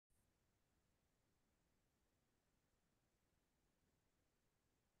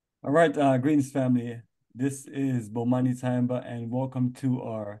All right, greetings, family. This is Bomani Tyehimba, and welcome to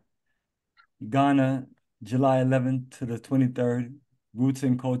our Ghana, July 11th to the 23rd, Roots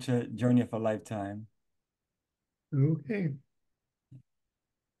and Culture Journey of a Lifetime. Okay.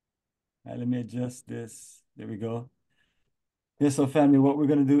 All right, let me adjust this. There we go. Yeah, so family, what we're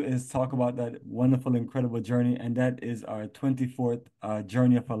going to do is talk about that wonderful, incredible journey, and that is our 24th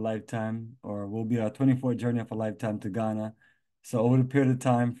journey of a lifetime, or will be our 24th journey of a lifetime to Ghana. So over the period of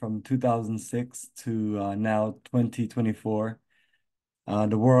time from 2006 to now 2024,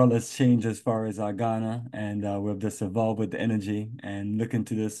 the world has changed as far as Ghana, and we've just evolved with the energy and looking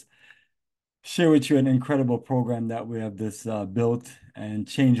to this share with you an incredible program that we have this built and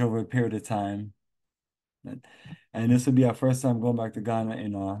changed over a period of time. And this will be our first time going back to Ghana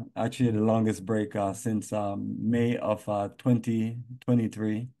in actually the longest break since May of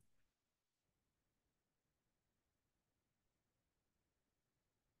 2023.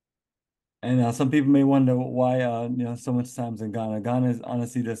 And some people may wonder why so much times in Ghana. Ghana is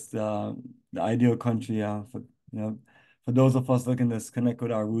honestly just the ideal country for those of us looking to connect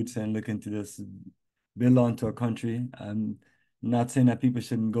with our roots and looking to just belong to a country. I'm not saying that people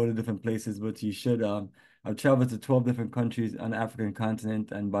shouldn't go to different places, but you should. I've traveled to 12 different countries on the African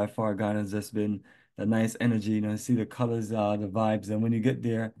continent, and by far Ghana's just been the nice energy, see the colors, the vibes. And when you get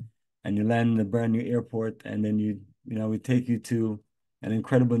there and you land in a brand new airport, and then we take you to an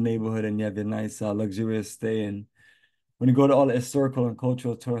incredible neighborhood and you have your nice luxurious stay, and when you go to all the historical and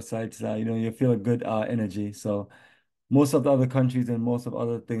cultural tour sites, you feel a good energy. So most of the other countries and most of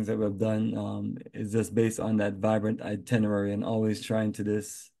other things that we've done is just based on that vibrant itinerary and always trying to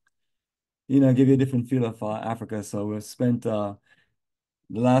give you a different feel of Africa. So we've spent the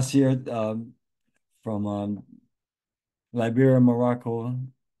last year from Liberia, Morocco,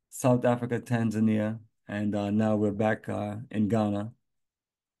 South Africa, Tanzania, and now we're back in Ghana.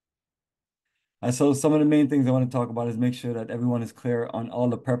 So some of the main things I want to talk about is make sure that everyone is clear on all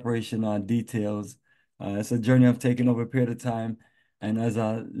the preparation details. It's a journey I've taken over a period of time. And as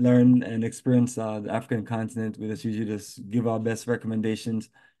I learn and experience the African continent, we just usually just give our best recommendations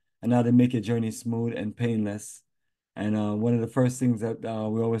and how to make your journey smooth and painless. And one of the first things that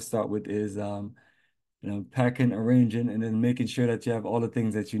we always start with is packing, arranging, and then making sure that you have all the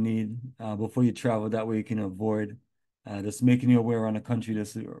things that you need before you travel. That way you can avoid just making your way around the country,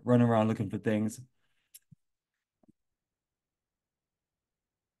 just running around looking for things.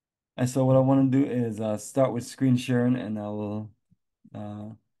 And so what I want to do is start with screen sharing, and I will uh,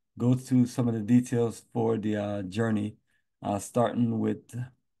 go through some of the details for the journey, starting with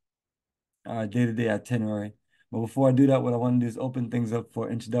our day-to-day itinerary. But before I do that, what I want to do is open things up for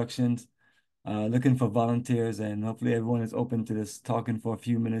introductions, looking for volunteers, and hopefully everyone is open to this talking for a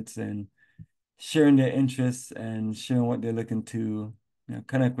few minutes and sharing their interests and sharing what they're looking to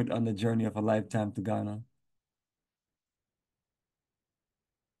connect with on the journey of a lifetime to Ghana.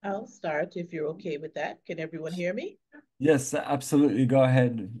 I'll start if you're okay with that. Can everyone hear me? Yes, absolutely. Go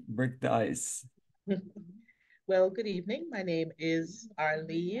ahead, break the ice. Well, good evening. My name is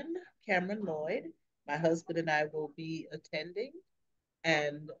Arlene Cameron Lloyd. My husband and I will be attending,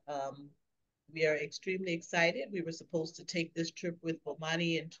 and we are extremely excited. We were supposed to take this trip with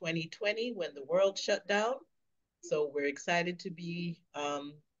Bomani in 2020 when the world shut down. So we're excited to be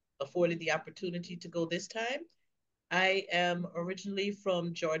afforded the opportunity to go this time. I am originally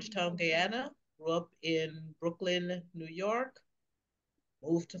from Georgetown, Guyana, grew up in Brooklyn, New York,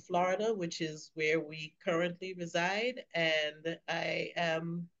 moved to Florida, which is where we currently reside. And I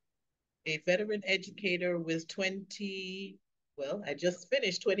am a veteran educator with I just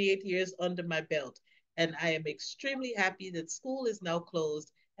finished 28 years under my belt. And I am extremely happy that school is now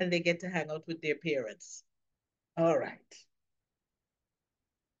closed and they get to hang out with their parents. All right.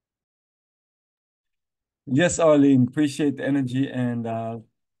 Yes, Arlene, appreciate the energy and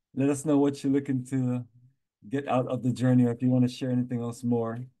let us know what you're looking to get out of the journey or if you want to share anything else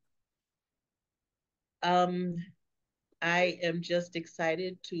more. Um, I am just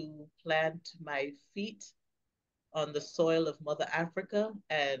excited to plant my feet on the soil of Mother Africa,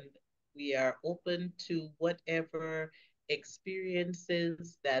 and we are open to whatever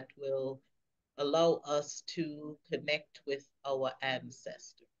experiences that will allow us to connect with our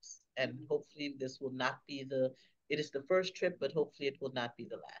ancestors. And hopefully, this will not be it is the first trip, but hopefully, it will not be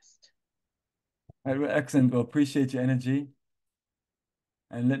the last. All right, well, excellent. Well, appreciate your energy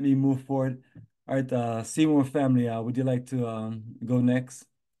and let me move forward. All right, Seymour family, would you like to go next?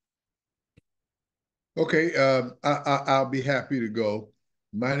 Okay, I'll be happy to go.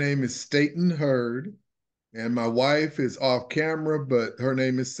 My name is Staten Hurd, and my wife is off camera, but her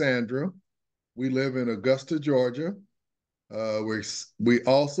name is Sandra. We live in Augusta, Georgia. We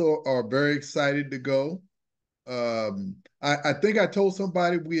also are very excited to go. I think I told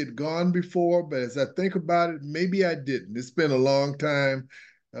somebody we had gone before, but as I think about it, maybe I didn't. It's been a long time,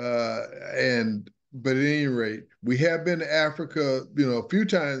 but at any rate, we have been to Africa, a few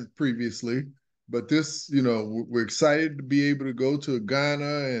times previously. But this, we're excited to be able to go to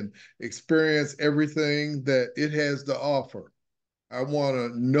Ghana and experience everything that it has to offer. I want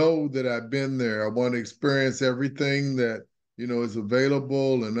to know that I've been there. I want to experience everything that is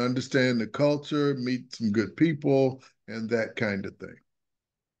available and understand the culture, meet some good people, and that kind of thing.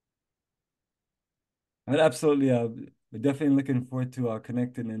 Absolutely. We're definitely looking forward to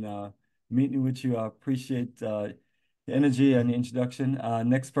connecting and meeting with you. I appreciate the energy and the introduction.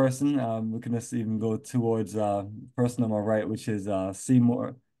 Next person, we can just even go towards person on my right, which is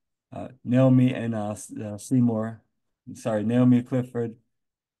Seymour, Naomi and Seymour. Sorry, Naomi Clifford,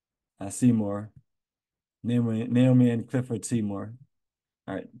 Seymour. Naomi and Clifford Seymour.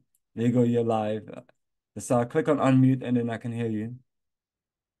 All right, there you go. You're live. Just click on unmute and then I can hear you.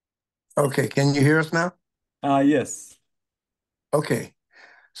 Okay, can you hear us now? Yes. Okay,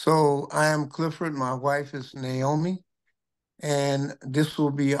 so I am Clifford. My wife is Naomi, and this will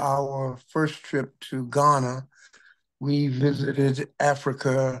be our first trip to Ghana. We visited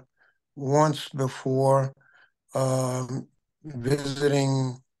Africa once before,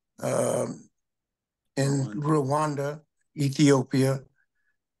 visiting in Rwanda, Ethiopia,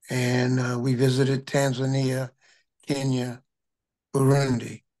 and we visited Tanzania, Kenya,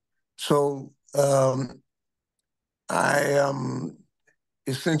 Burundi. So I am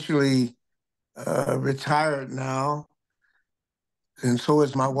essentially retired now, and so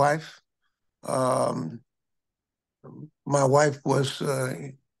is my wife. My wife was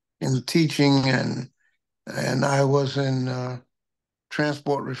in teaching, and I was in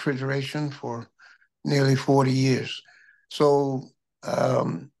transport refrigeration for nearly 40 years. So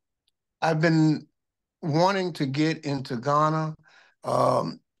I've been wanting to get into Ghana.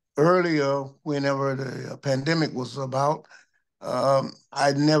 Earlier, whenever the pandemic was about,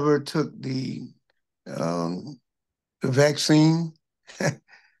 I never took the vaccine,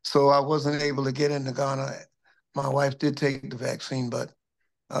 so I wasn't able to get into Ghana. My wife did take the vaccine, but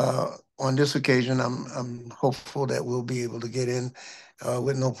on this occasion, I'm hopeful that we'll be able to get in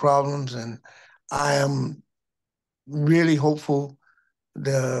with no problems, and I am really hopeful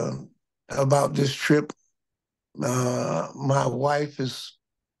about this trip. My wife is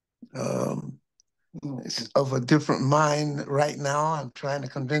of a different mind right now. I'm trying to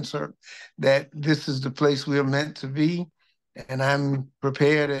convince her that this is the place we're meant to be. And I'm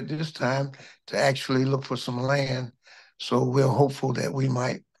prepared at this time to actually look for some land. So we're hopeful that we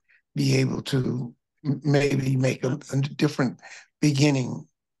might be able to maybe make a different beginning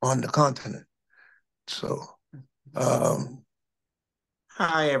on the continent. So,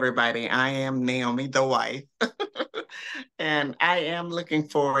 hi, everybody. I am Naomi, the wife. And I am looking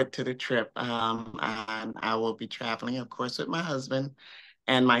forward to the trip. And I will be traveling, of course, with my husband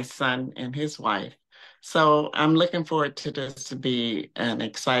and my son and his wife. So I'm looking forward to this to be an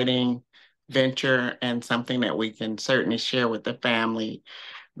exciting venture and something that we can certainly share with the family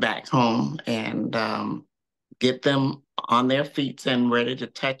back home and get them on their feet and ready to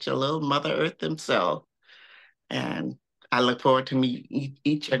touch a little Mother Earth themselves. And I look forward to meet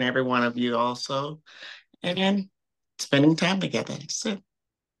each and every one of you also and spending time together. So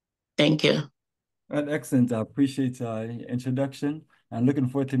thank you. Right, excellent. I appreciate your introduction. I'm looking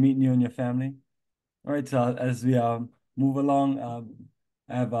forward to meeting you and your family. All right, as we move along,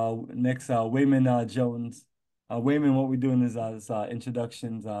 I have next Wayman Jones. Wayman, what we're doing is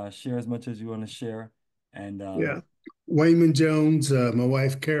introductions. Share as much as you want to share. And yeah, Wayman Jones, my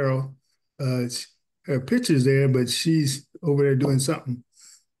wife Carol. Her picture's there, but she's over there doing something.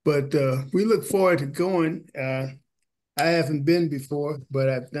 But we look forward to going. I haven't been before, but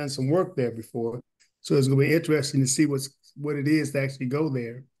I've done some work there before. So it's going to be interesting to see what it is to actually go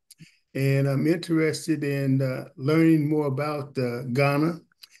there. And I'm interested in learning more about Ghana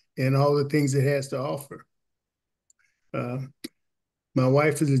and all the things it has to offer. My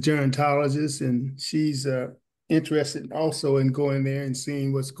wife is a gerontologist, and she's interested also in going there and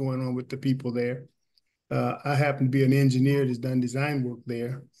seeing what's going on with the people there. I happen to be an engineer that's done design work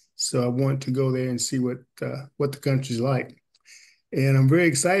there, so I want to go there and see what the country's like. And I'm very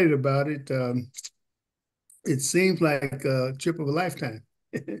excited about it. It seems like a trip of a lifetime.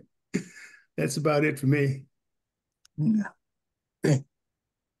 That's about it for me. yeah.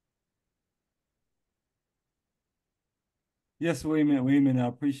 yes, Wayman, I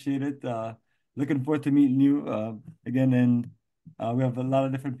appreciate it. Looking forward to meeting you again. And we have a lot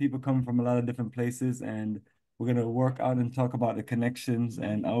of different people coming from a lot of different places, and we're gonna work out and talk about the connections,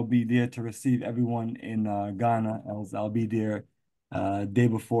 and I'll be there to receive everyone in Ghana, as I'll be there day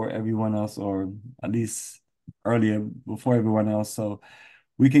before everyone else, or at least earlier before everyone else. So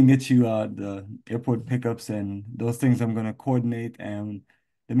we can get you the airport pickups and those things I'm gonna coordinate. And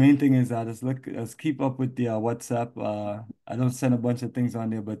the main thing is let's keep up with the WhatsApp. I don't send a bunch of things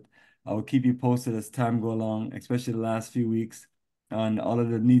on there, but I will keep you posted as time go along, especially the last few weeks, on all of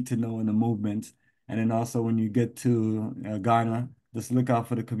the need to know and the movements. And then also when you get to Ghana, just look out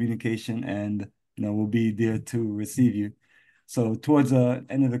for the communication, and we'll be there to receive you. So towards the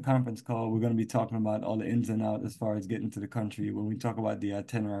end of the conference call, we're going to be talking about all the ins and outs as far as getting to the country when we talk about the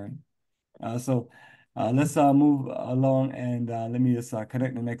itinerary. So let's move along, and let me just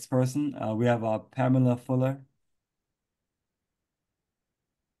connect the next person. We have Pamela Fuller.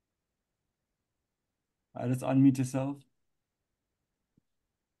 Just unmute yourself.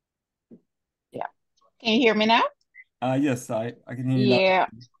 Yeah. Can you hear me now? Yes, I can hear you loud. Yeah.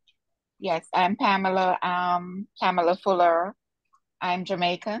 Yes, I'm Pamela. Pamela Fuller. I'm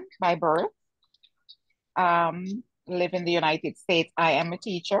Jamaican by birth. Live in the United States. I am a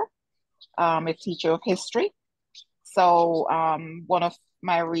teacher of history. So one of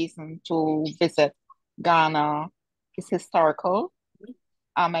my reasons to visit Ghana is historical.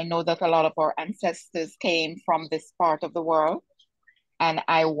 I know that a lot of our ancestors came from this part of the world, and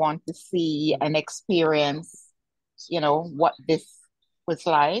I want to see and experience, what this was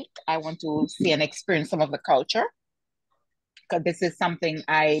like. I want to see and experience some of the culture, because this is something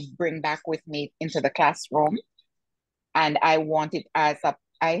I bring back with me into the classroom, and I want it as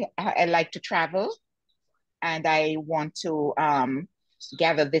I like to travel, and I want to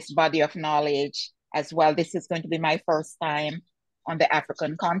gather this body of knowledge as well. This is going to be my first time on the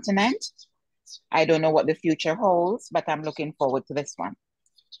African continent. I don't know what the future holds, but I'm looking forward to this one.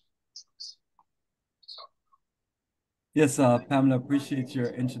 Yes, Pamela, appreciate your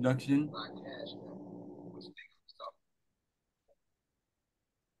introduction.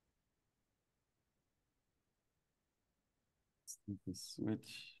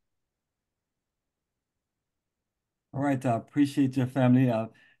 Switch. All right, appreciate your family.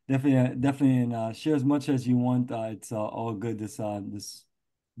 Definitely, and share as much as you want. It's all good. This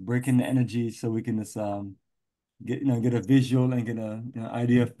breaking the energy, so we can just get a visual and get a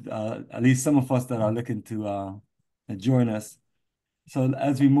idea of at least some of us that are looking to join us. So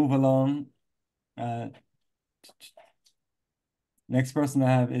as we move along, next person I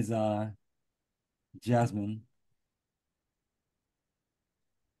have is Jasmine.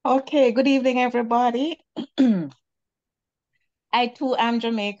 Okay, good evening, everybody. I too am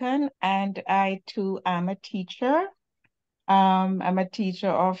Jamaican, and I too am a teacher. I'm a teacher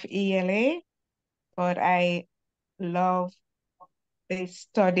of ELA, but I love the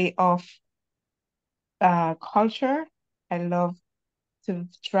study of culture. I love to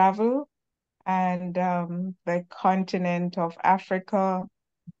travel, and the continent of Africa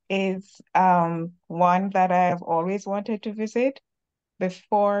is one that I have always wanted to visit.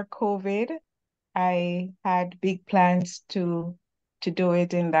 Before COVID, I had big plans to do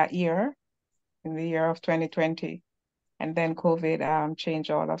it in that year, in the year of 2020, and then COVID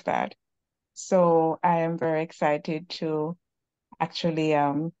changed all of that. So I am very excited to actually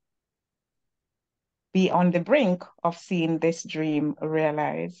be on the brink of seeing this dream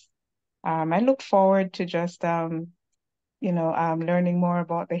realize. I look forward to just learning more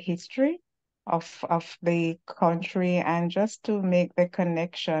about the history of the country, and just to make the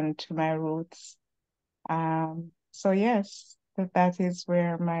connection to my roots. So yes, that is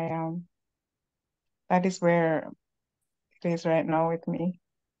where that is where it is right now with me.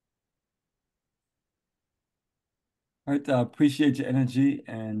 All right, appreciate your energy,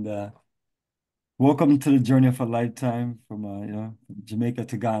 and welcome to the journey of a lifetime from Jamaica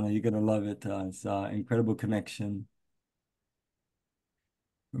to Ghana. You're gonna love it. It's an incredible connection.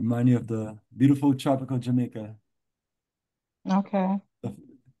 Remind you of the beautiful tropical Jamaica. Okay.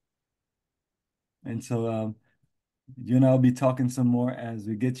 And so you and I'll be talking some more as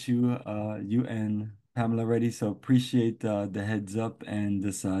we get you and Pamela ready. So appreciate the heads up and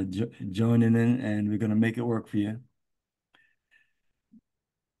this joining in, and we're gonna make it work for you.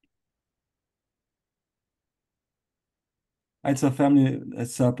 All right, so family,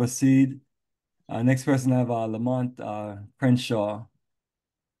 let's proceed. Next person I have Lamont Crenshaw.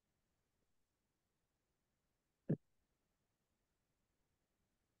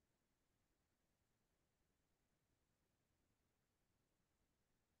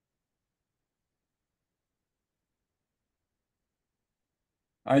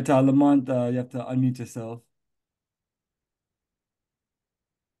 All right, Lamont, you have to unmute yourself.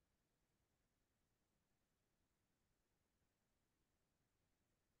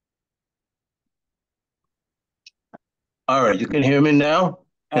 All right, you can hear me now?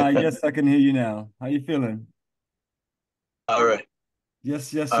 Yes, I can hear you now. How you feeling? All right.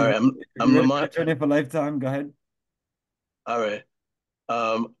 Yes, yes, All you right. ready? You I'm ready for the Lamont. journey for lifetime? Go ahead. All right.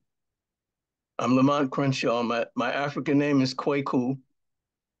 Um, I'm Lamont Crenshaw. My African name is Kwaku,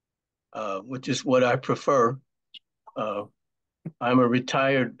 which is what I prefer. Uh, I'm a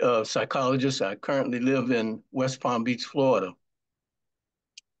retired psychologist. I currently live in West Palm Beach, Florida.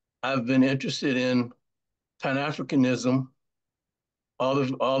 I've been interested in Pan-Africanism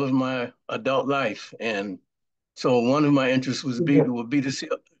all of my adult life, and so one of my interests would be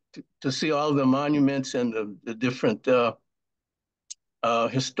to see all the monuments and the different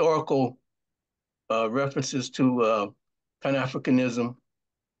historical references to Pan-Africanism,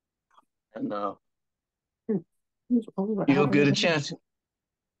 and you'll get a chance.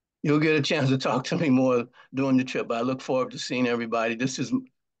 You'll get a chance to talk to me more during the trip. I look forward to seeing everybody. This is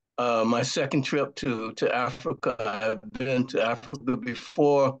my second trip to Africa. I've been to Africa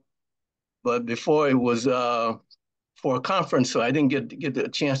before, but before it was for a conference, so I didn't get the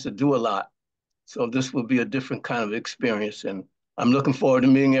chance to do a lot. So this will be a different kind of experience, and I'm looking forward to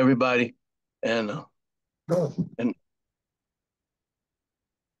meeting everybody. And and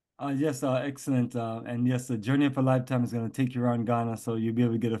Yes, excellent. And yes, the journey of a lifetime is going to take you around Ghana, so you'll be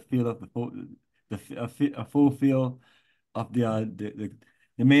able to get a feel of a full feel of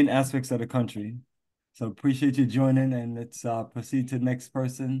the main aspects of the country. So appreciate you joining, and let's proceed to the next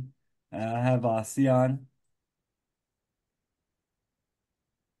person. I have Sion.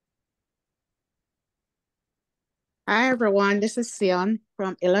 Hi everyone, this is Sion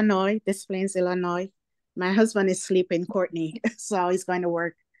from Illinois, Des Plaines, Illinois. My husband is sleeping, Courtney, so he's going to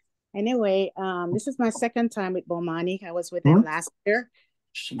work. Anyway, this is my second time with Bomani. I was with him last year,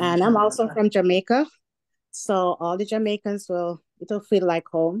 and I'm also from Jamaica. So all the Jamaicans it'll feel like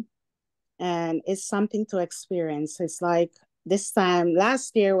home, and it's something to experience. It's like this time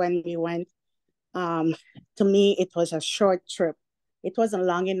last year when we went, to me it was a short trip. It wasn't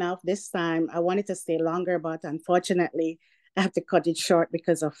long enough. This time I wanted to stay longer, but unfortunately I have to cut it short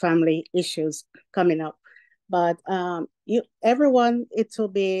because of family issues coming up. But everyone, it will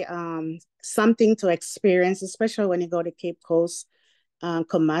be something to experience, especially when you go to Cape Coast,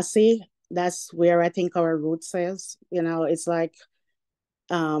 Kumasi. That's where I think our roots is. You know, it's like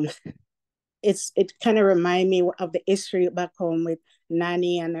um, it kind of remind me of the history back home with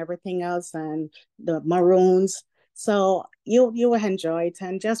Nanny and everything else and the Maroons. So you will enjoy it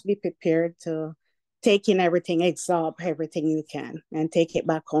and just be prepared to take in everything, absorb everything you can, and take it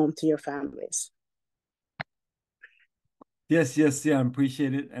back home to your families. Yes, yes, yeah, I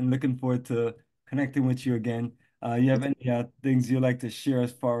appreciate it and looking forward to connecting with you again. You have any things you'd like to share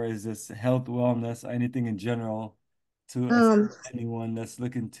as far as this health, wellness, anything in general to anyone that's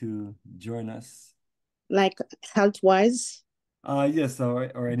looking to join us? Like health wise? Yes,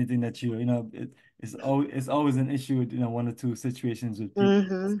 or anything that it's always an issue with, one or two situations with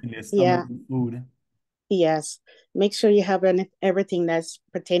people in their Yeah. stomach and food. Yes. Make sure you have everything that's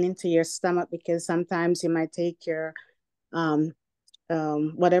pertaining to your stomach, because sometimes you might take your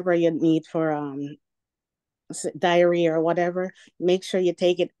whatever you need for diarrhea or whatever. Make sure you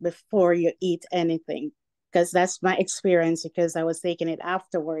take it before you eat anything, because that's my experience, because I was taking it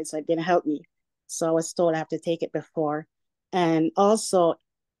afterwards. It didn't help me. So I was told I have to take it before. And also,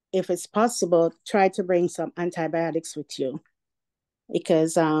 if it's possible, try to bring some antibiotics with you,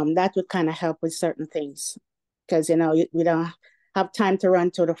 because that would kind of help with certain things. Because, we don't have time to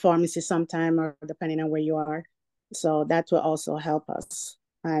run to the pharmacy sometime, or depending on where you are. So that will also help us.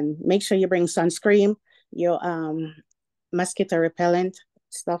 And make sure you bring sunscreen, your mosquito repellent,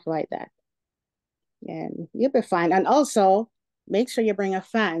 stuff like that. And you'll be fine. And also, make sure you bring a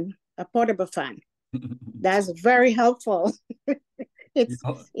fan, a portable fan. That's very helpul. It's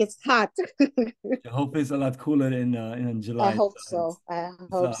hot. Hopefully it's a lot cooler in July. I hope so. I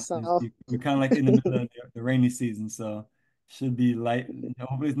hope so. We're kind of like in the middle of the rainy season, so should be light.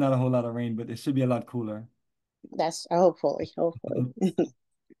 Hopefully it's not a whole lot of rain, but it should be a lot cooler. That's hopefully.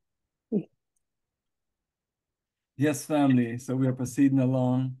 Yes, family. So we are proceeding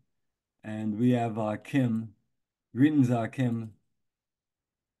along, and we have Kim. Greetings, Kim.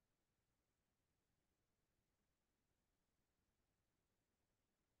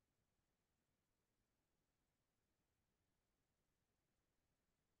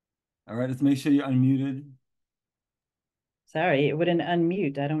 All right, let's make sure you're unmuted. Sorry, it wouldn't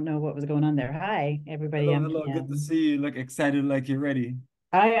unmute. I don't know what was going on there. Hi, everybody. Hello, good to see you. Look excited, like you're ready.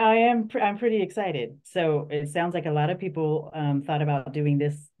 I'm pretty excited. So it sounds like a lot of people thought about doing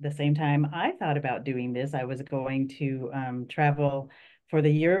this the same time I thought about doing this. I was going to travel for the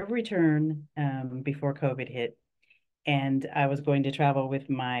year of return before COVID hit. and I was going to travel with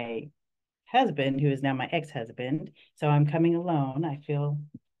my husband, who is now my ex-husband. So I'm coming alone. I feel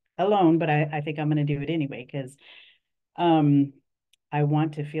alone, but I think I'm going to do it anyway because I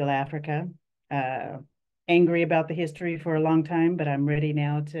want to feel Africa. Angry about the history for a long time, but I'm ready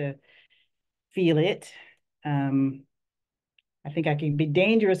now to feel it. I think I can be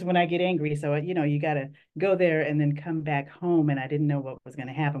dangerous when I get angry. So, you know, you got to go there and then come back home. And I didn't know what was going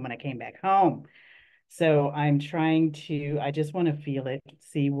to happen when I came back home. So I'm trying to, I just want to feel it,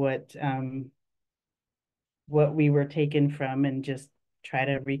 see what we were taken from, and just try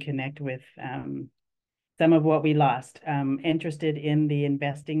to reconnect with some of what we lost. Interested in the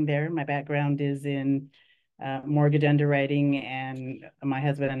investing there. My background is in mortgage underwriting, and my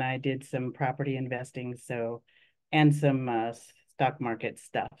husband and I did some property investing, so, and some stock market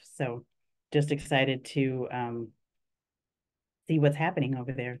stuff. So just excited to see what's happening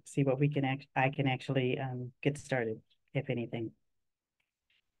over there, see what we can I can actually get started, if anything.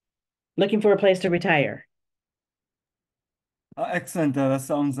 Looking for a place to retire. Excellent. That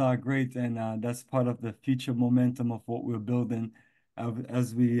sounds great, and that's part of the future momentum of what we're building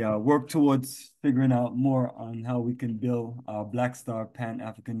as we work towards figuring out more on how we can build our Black Star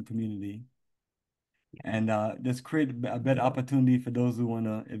Pan-African community, and just create a better opportunity for those who want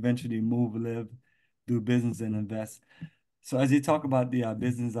to eventually move, live, do business, and invest. So as you talk about the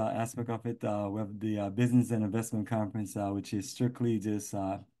business aspect of it, we have the Business and Investment Conference, which is strictly just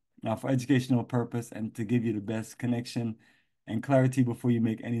for educational purpose and to give you the best connection and clarity before you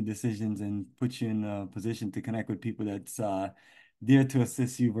make any decisions, and put you in a position to connect with people that's there to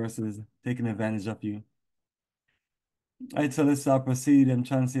assist you versus taking advantage of you. All right, so let's proceed. I'm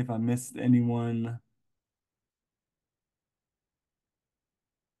trying to see if I missed anyone.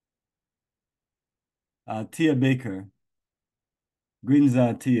 Tia Baker. Greetings,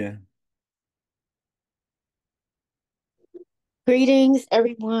 Tia. Greetings,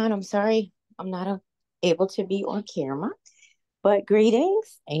 everyone. I'm sorry I'm not able to be on camera, but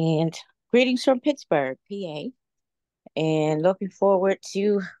greetings, and greetings from Pittsburgh, PA, and looking forward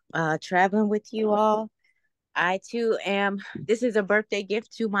to traveling with you all. I too this is a birthday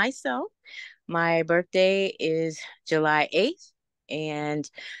gift to myself. My birthday is July 8th, and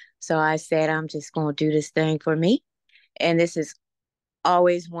so I said I'm just going to do this thing for me. And this is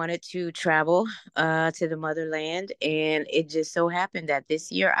always wanted to travel to the motherland, and it just so happened that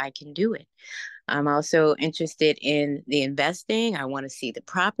this year I can do it. I'm also interested in the investing. I want to see the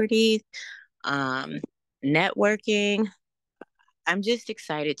properties, networking. I'm just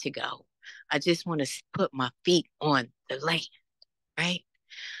excited to go. I just want to put my feet on the land, right?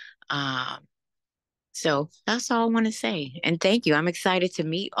 So that's all I want to say. And thank you. I'm excited to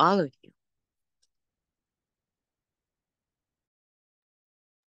meet all of you.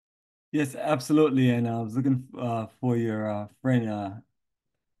 Yes, absolutely. And I was looking for your friend,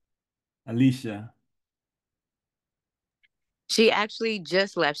 Alicia. She actually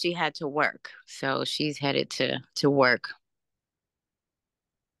just left. She had to work. So she's headed to work.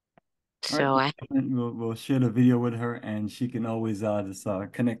 So right. We'll share the video with her, and she can always just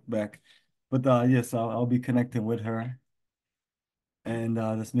connect back. But yes, I'll be connecting with her, and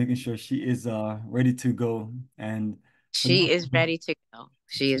just making sure she is ready to go. And she is ready to go.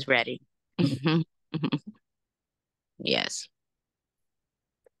 She is ready. Yes.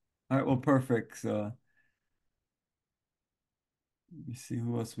 All right. Well, perfect. So let me see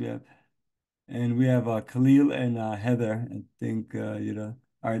who else we have. And we have Khalil and Heather. I think you know.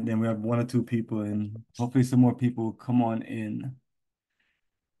 All right, then we have one or two people, and hopefully some more people come on in.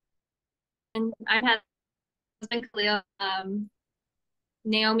 And I've had husband Khalil,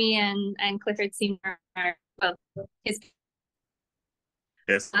 Naomi and Clifford Seymour are both his.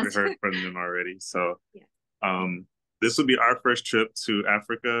 Yes, we heard from them already. So this will be our first trip to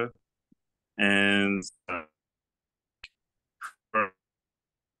Africa, and for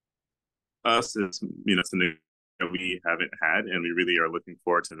us, it's something that we haven't had, and we really are looking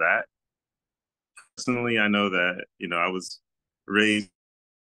forward to that. Personally, I know that I was raised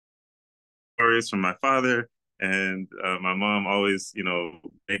stories from my father and my mom, always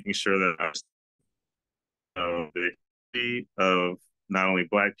making sure that I was the history of not only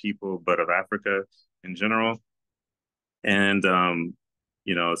Black people but of Africa in general. And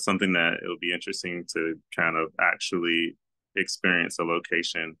something that it'll be interesting to kind of actually experience a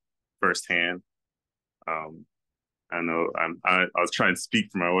location firsthand. I know I was trying to speak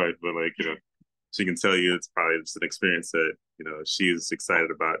for my wife, but she can tell you it's probably just an experience that she's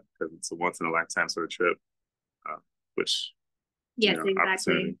excited about, because it's a once in a lifetime sort of trip. Which yes,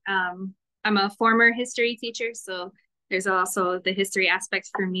 exactly. I'm a former history teacher, so there's also the history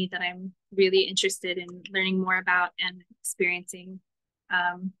aspects for me that I'm really interested in learning more about and experiencing,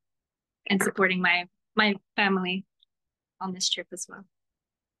 and supporting my family on this trip as well.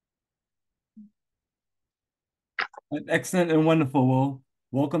 Excellent and wonderful. Well,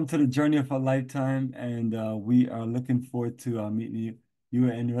 welcome to the journey of a lifetime, and we are looking forward to meeting you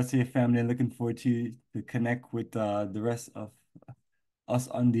and the rest of your family, and looking forward to connect with the rest of us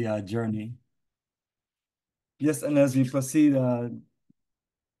on the journey. Yes, and as we proceed, let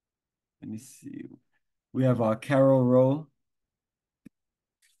me see. We have Carol Rowe,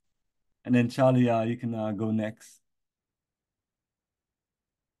 and then Charlie, you can go next.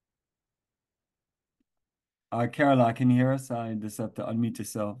 Carol, can you hear us? I just have to unmute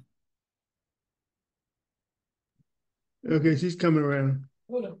yourself. Okay, she's coming around.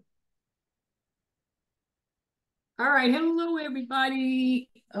 Hold on. All right, hello everybody.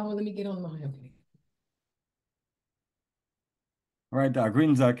 Oh, let me get on my okay. All right,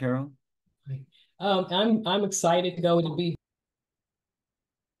 greetings, Carol. I'm excited to go to be.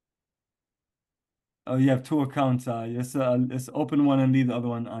 Oh, you have two accounts. Yes, let's open one and leave the other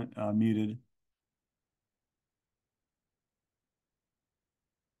one muted.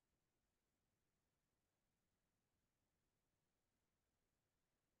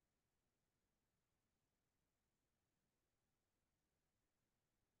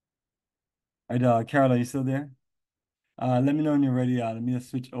 All right, Carol, are you still there? Let me know when you're ready. Let me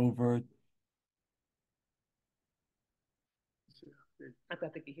just switch over. I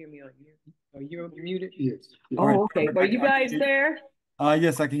thought they could hear me on here. Are you muted? Yes. Oh, right, okay. Are you guys there?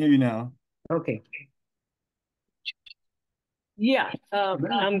 Yes, I can hear you now. Okay. Yeah,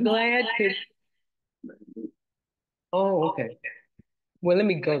 I'm glad to. Oh, okay. Well, let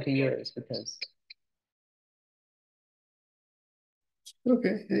me go to yours because.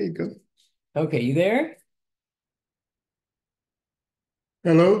 Okay, there you go. Okay, you there?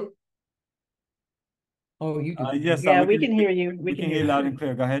 Hello? Oh, you do. Yes, Yeah, we can hear you. We can hear you loud and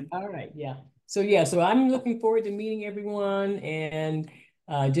clear. Go ahead. All right, yeah. So I'm looking forward to meeting everyone and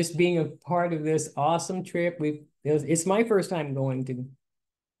just being a part of this awesome trip. It's my first time going to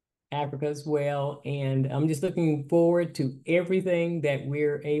Africa as well, and I'm just looking forward to everything that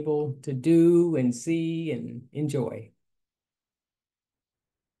we're able to do and see and enjoy.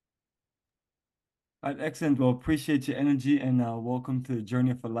 All right, excellent. Well, appreciate your energy and welcome to the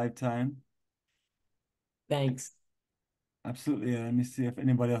journey of a lifetime. Thanks. Absolutely. Let me see if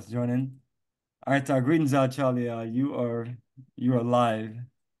anybody else joining. All right, greetings, Charlie. You are live.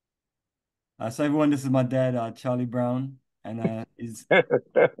 So everyone, this is my dad, Charlie Brown, and this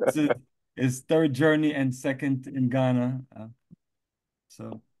is his third journey and second in Ghana.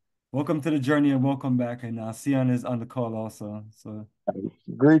 So welcome to the journey and welcome back. And Sion is on the call also. So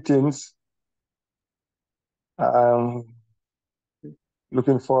greetings.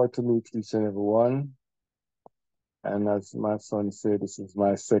 Looking forward to meet each and every one. And as my son said, this is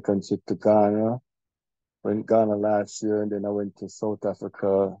my second trip to Ghana. Went Ghana last year, and then I went to South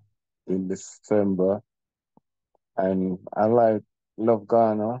Africa in December. And I love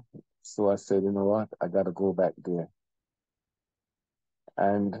Ghana, so I said, you know what, I gotta go back there.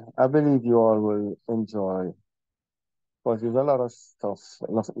 And I believe you all will enjoy, because there's a lot of stuff,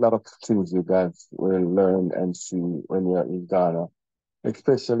 a lot of things you guys will learn and see when you're in Ghana,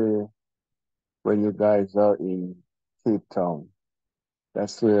 especially when you guys are in Cape Town.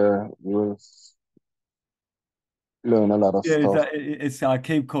 That's where you'll learn a lot of stuff. It's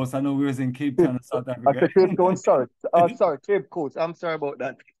Cape Coast. I know we was in Cape Town in South Africa. I said Cape Coast, sorry. Sorry, Cape Coast. I'm sorry about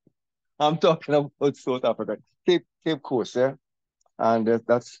that. I'm talking about South Africa. Cape Coast, yeah? And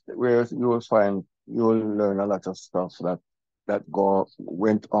that's where you will learn a lot of stuff that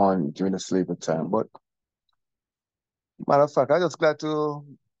went on during the slavery time. But matter of fact, I'm just glad to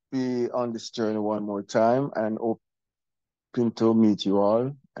be on this journey one more time and hoping to meet you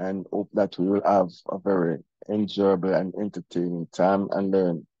all, and hope that we will have a very enjoyable and entertaining time and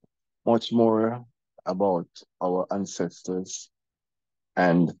learn much more about our ancestors.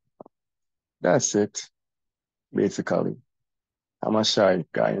 And that's it, basically. I'm a shy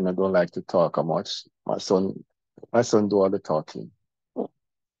guy and I don't like to talk much. My son do all the talking.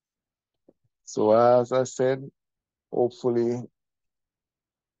 So as I said, hopefully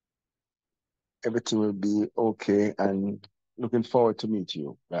everything will be okay, and looking forward to meet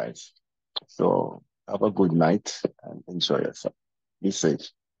you guys. So have a good night and enjoy yourself. Be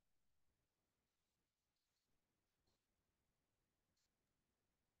safe.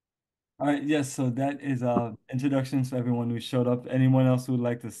 All right, yes, so that is introductions to everyone who showed up. Anyone else who would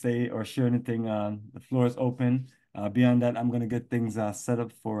like to say or share anything, the floor is open. Beyond that, I'm gonna get things set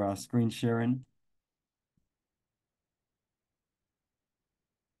up for screen sharing.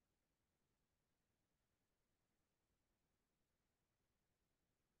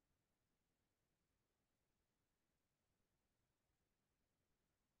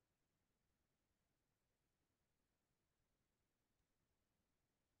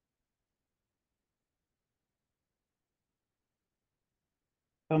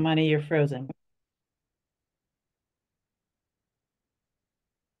 Bomani, you're frozen.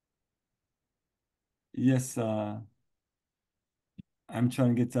 Yes, I'm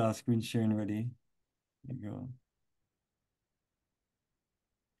trying to get screen sharing ready. There you go.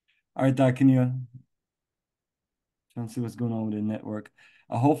 All right, Doc, can you trying to see what's going on with the network?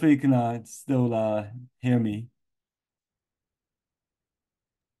 Hopefully you can still hear me.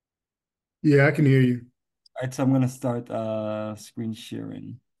 Yeah, I can hear you. All right, so I'm gonna start screen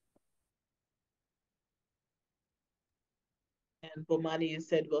sharing. And Bomani, you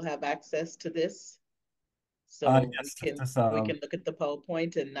said we'll have access to this, so Yes, we can look at the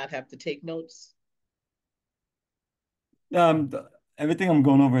PowerPoint and not have to take notes. Everything I'm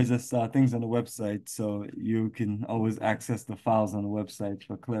going over is just things on the website, so you can always access the files on the website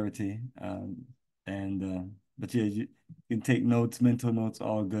for clarity. But yeah, you can take notes, mental notes,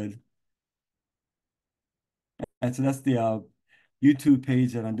 all good. And so that's the YouTube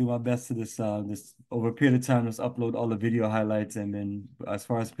page, and I do my best to this over a period of time, just upload all the video highlights, and then as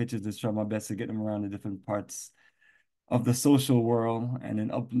far as pictures, just try my best to get them around the different parts of the social world, and then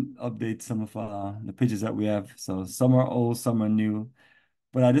update some of the pictures that we have. So some are old, some are new.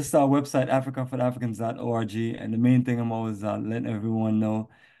 But this website, africafortheafricans.org, and the main thing I'm always letting everyone know,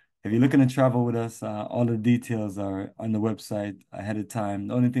 if you're looking to travel with us, all the details are on the website ahead of time.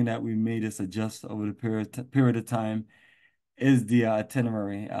 The only thing that we made us adjust over the period of time is the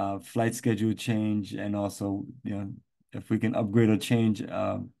itinerary, flight schedule change, and also, if we can upgrade or change,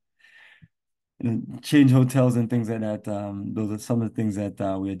 change hotels and things like that. Those are some of the things that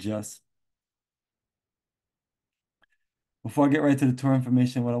we adjust. Before I get right to the tour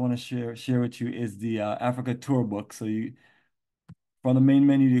information, what I want to share with you is the Africa tour book. So from the main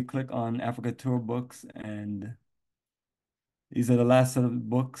menu, you click on Africa tour books, and these are the last set of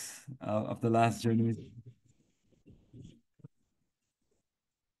books of the last journeys.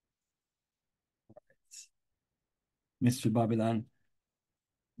 Mystery Babylon.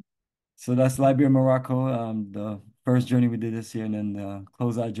 So that's Liberia, Morocco, the first journey we did this year, and then the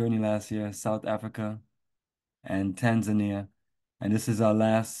closeout journey last year, South Africa and Tanzania. And this is our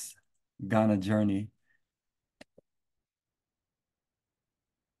last Ghana journey.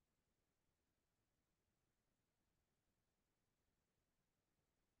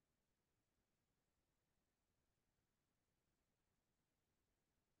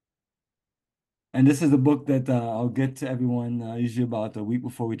 And this is the book that I'll get to everyone usually about a week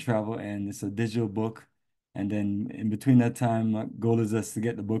before we travel, and it's a digital book. And then in between that time, my goal is just to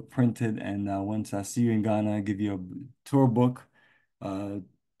get the book printed. And once I see you in Ghana, I give you a tour book,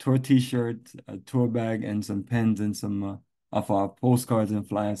 tour t-shirt, a tour bag, and some pens and some of our postcards and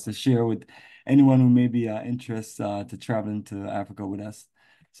flyers to share with anyone who may be interested to traveling to Africa with us.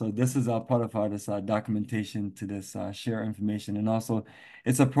 So this is part of this documentation to this share information. And also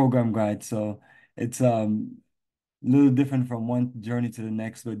it's a program guide. So it's a little different from one journey to the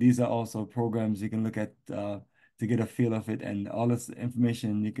next, but these are also programs you can look at to get a feel of it, and all this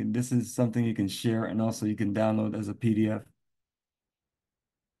information this is something you can share, and also you can download as a PDF.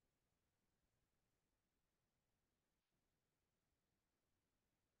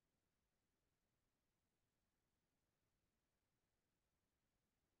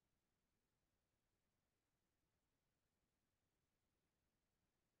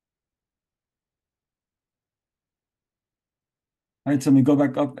 All right, so let me go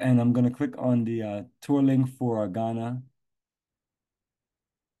back up, and I'm going to click on the tour link for Ghana.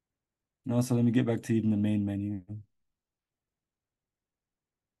 And also, let me get back to even the main menu.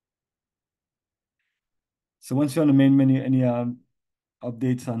 So once you're on the main menu, any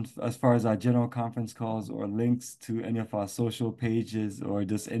updates on as far as our general conference calls or links to any of our social pages or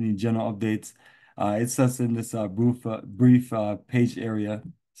just any general updates, it's just in this brief page area.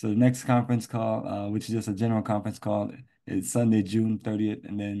 So the next conference call, which is just a general conference call, is Sunday, June 30th,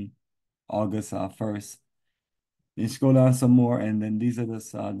 and then August 1st. You scroll down some more, and then these are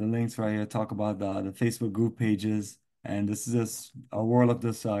just the links right here. Talk about the Facebook group pages, and this is just a world of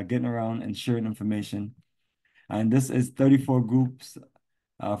this getting around and sharing information. And this is 34 groups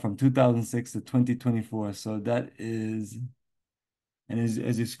from 2006 to 2024. So that is, and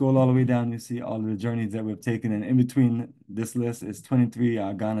as you scroll all the way down, you see all of the journeys that we've taken. And in between this list is 23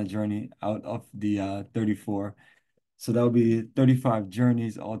 Ghana journey out of the 34. So that will be 35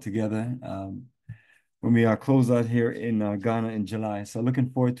 journeys altogether when we close out here in Ghana in July. So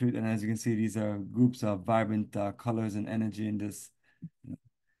looking forward to it. And as you can see, these are groups of vibrant colors and energy in this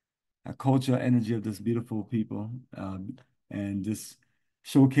culture energy of this beautiful people, and just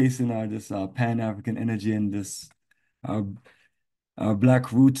showcasing this Pan-African energy and this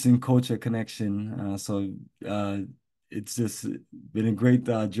Black roots and culture connection. So it's just been a great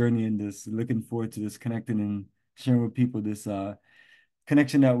journey in this. Looking forward to this connecting and sharing with people this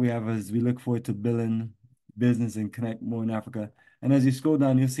connection that we have as we look forward to building business and connect more in Africa. And as you scroll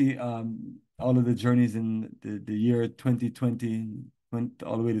down, you'll see all of the journeys in the year 2020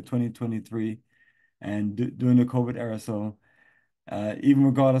 all the way to 2023 and during the COVID era. So even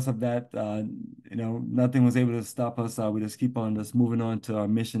regardless of that, nothing was able to stop us. We just keep on just moving on to our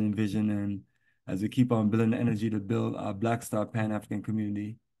mission and vision, and as we keep on building the energy to build our Black Star Pan-African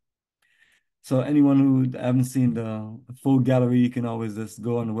community. So anyone who haven't seen the full gallery, you can always just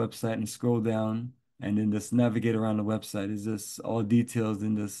go on the website and scroll down and then just navigate around the website. It's just all details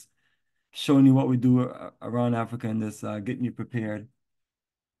and just showing you what we do around Africa and just getting you prepared.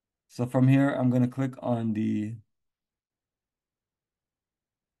 So from here, I'm going to click on the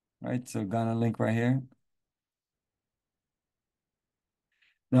so Ghana link right here.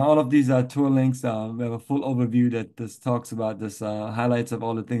 Now, all of these tour links, we have a full overview that just talks about this highlights of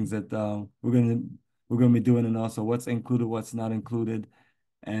all the things that we're gonna be doing, and also what's included, what's not included,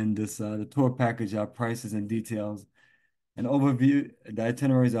 and this the tour package, our prices and details. An overview, the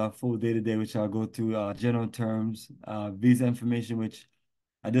itineraries are full day-to-day, which I'll go through general terms, visa information, which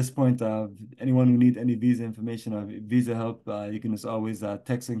at this point, anyone who needs any visa information or visa help, you can just always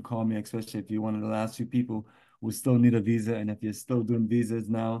text and call me, especially if you're one of the last few people who still need a visa. And if you're still doing visas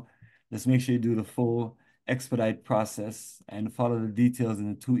now, just make sure you do the full expedite process and follow the details in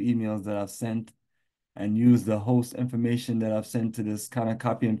the 2 emails that I've sent, and use the host information that I've sent to this kind of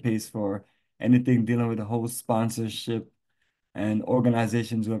copy and paste for anything dealing with the host sponsorship and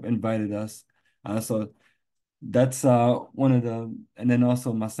organizations who have invited us. So that's one of the, and then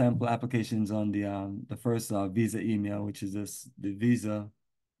also my sample applications on the first visa email, which is the visa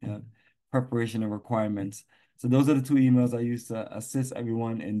preparation and requirements. So those are the 2 emails I use to assist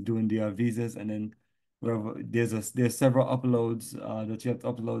everyone in doing the visas. And then there's several uploads that you have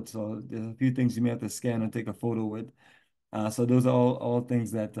to upload. So there's a few things you may have to scan and take a photo with. So those are all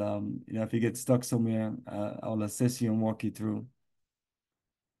things that if you get stuck somewhere, I'll assist you and walk you through.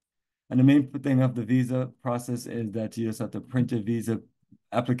 And the main thing of the visa process is that you just have to print your visa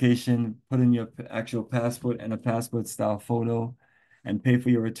application, put in your actual passport and a passport style photo, and pay for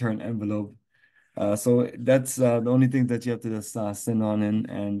your return envelope. So that's the only thing that you have to just send on in,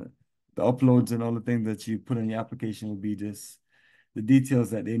 and the uploads and all the things that you put in your application will be just the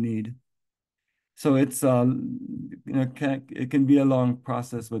details that they need. So it's it can be a long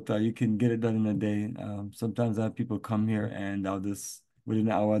process, but you can get it done in a day. Sometimes I have people come here and I'll just within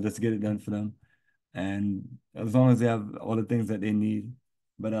an hour just get it done for them, and as long as they have all the things that they need.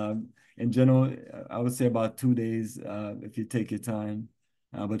 But in general, I would say about 2 days if you take your time.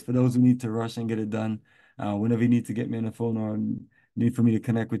 But for those who need to rush and get it done, whenever you need to get me on the phone or need for me to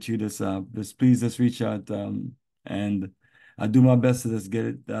connect with you, just please just reach out, and I do my best to just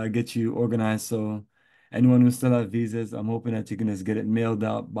get you organized. So anyone who still have visas, I'm hoping that you can just get it mailed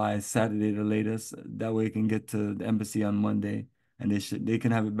out by Saturday the latest. That way it can get to the embassy on Monday, and they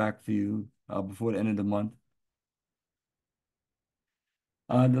can have it back for you before the end of the month.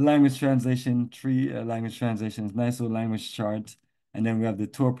 The language translation, 3 language translations, nice little language chart. And then we have the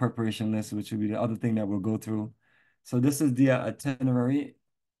tour preparation list, which will be the other thing that we'll go through. So this is the itinerary.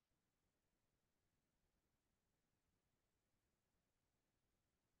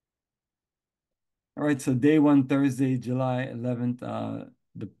 All right, so day 1, Thursday, July 11th,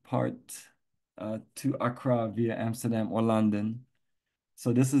 depart to Accra via Amsterdam or London.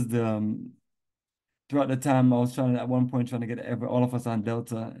 So this is the throughout the time I was at one point trying to get all of us on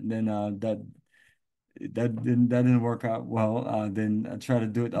Delta, and then that didn't work out well. Then I tried to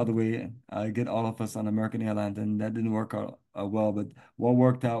do it the other way, get all of us on American Airlines, and that didn't work out well. But what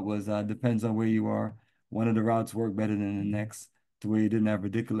worked out was depends on where you are. One of the routes worked better than the next, to where you didn't have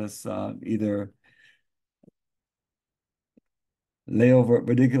ridiculous either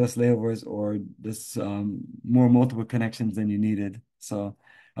ridiculous layovers or just more multiple connections than you needed. So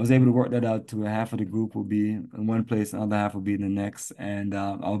I was able to work that out to half of the group will be in one place, another half will be in the next, and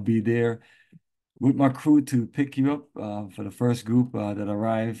I'll be there with my crew to pick you up for the first group that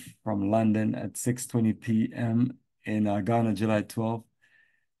arrived from London at 6:20 p.m. in Ghana, July 12th,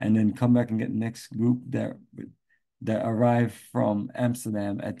 and then come back and get the next group that arrived from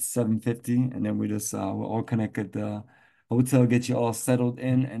Amsterdam at 7:50, and then we just we'll all connect at the hotel, get you all settled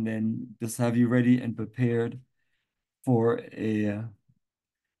in, and then just have you ready and prepared for a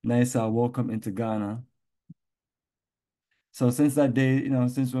nice welcome into Ghana. So since that day,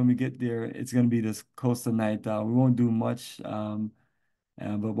 since when we get there, it's going to be this coastal night. We won't do much, but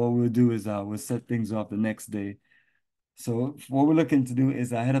what we'll do is we'll set things off the next day. So what we're looking to do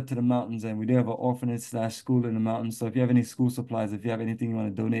is head up to the mountains, and we do have an orphanage slash school in the mountains. So if you have any school supplies, if you have anything you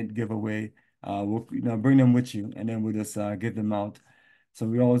want to donate, give away, we'll bring them with you, and then we'll just give them out. So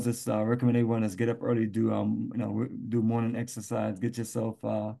we always just recommend everyone is get up early, do do morning exercise, get yourself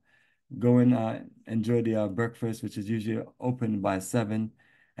go and enjoy the breakfast, which is usually open by 7,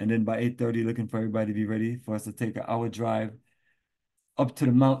 and then by 8:30, looking for everybody to be ready for us to take an hour drive up to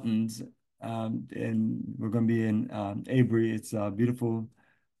the mountains. And we're going to be in Abri. It's a beautiful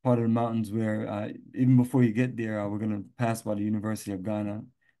part of the mountains where even before you get there, we're going to pass by the University of Ghana,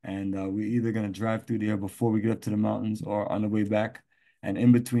 and we're either going to drive through there before we get up to the mountains or on the way back. And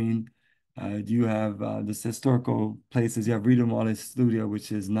in between, you have this historical places. You have Rita Marley's studio,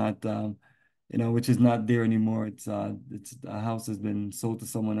 which is not, which is not there anymore. It's a house has been sold to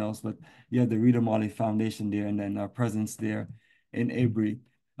someone else, but you have the Rita Marley Foundation there, and then our presence there in Abri.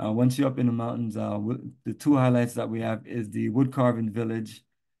 Once you're up in the mountains, the two highlights that we have is the wood carving village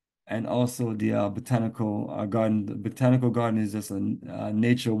and also the botanical garden. The botanical garden is just a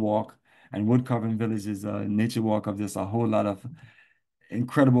nature walk, and wood carving village is a nature walk of just a whole lot of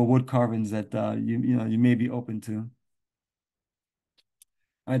incredible wood carvings that you may be open to.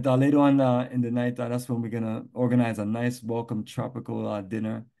 All right, later on in the night, that's when we're gonna organize a nice welcome tropical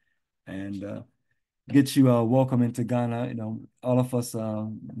dinner, and get you welcome into Ghana. All of us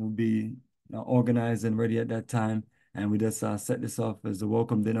will be organized and ready at that time, and we just set this off as a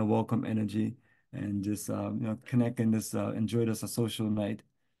welcome dinner, welcome energy, and just connect and just enjoy this a social night.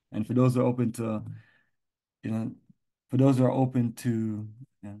 And for those who are open to,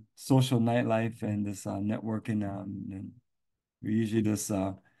 social nightlife and this networking, and we usually just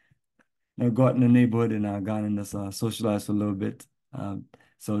go out in the neighborhood and Ghana and just socialize for a little bit.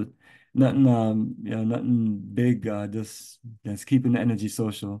 So nothing, nothing big, just keeping the energy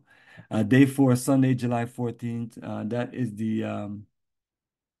social. Day 4, Sunday, July 14th. That is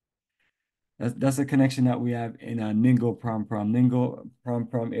that's a connection that we have in Ningo Prom Prom. Ningo Prom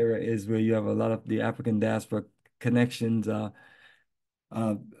Prom area is where you have a lot of the African diaspora connections of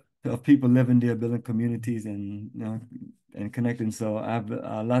people living there, building communities, and and connecting. So I have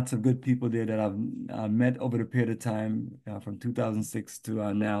lots of good people there that I've met over the period of time from 2006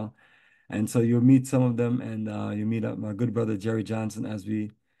 to now. And so you'll meet some of them, and you meet up my good brother Jerry Johnson as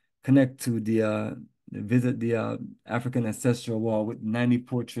we connect to visit the African ancestral wall with 90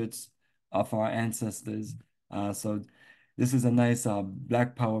 portraits of our ancestors. So this is a nice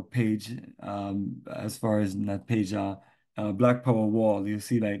Black Power page. As far as that page, Black Power wall, you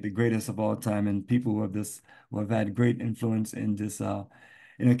see like the greatest of all time, and people who have had great influence in this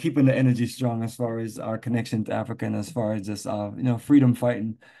keeping the energy strong as far as our connection to Africa and as far as just freedom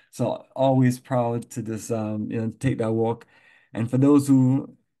fighting. So always proud to just take that walk. And for those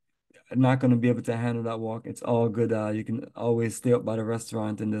who are not going to be able to handle that walk, it's all good. You can always stay up by the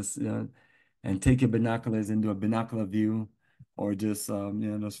restaurant and just and take your binoculars and do a binocular view, or just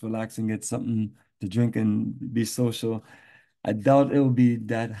just relax and get something to drink and be social. I doubt it will be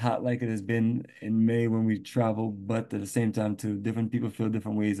that hot like it has been in May when we travel, but at the same time, too, different people feel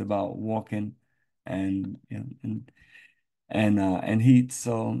different ways about walking and and heat.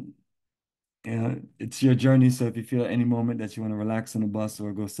 So it's your journey. So if you feel at any moment that you want to relax on the bus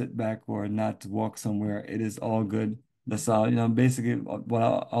or go sit back or not walk somewhere, it is all good. That's all, basically what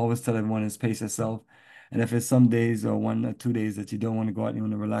I always tell everyone is pace yourself. And if it's some days or 1 or 2 days that you don't want to go out and you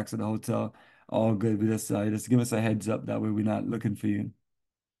want to relax at the hotel, all good. We just give us a heads up. That way we're not looking for you.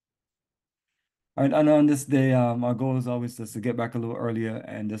 All right, and on this day, our goal is always just to get back a little earlier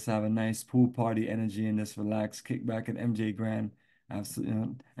and just have a nice pool party energy and just relax, kick back at MJ Grand,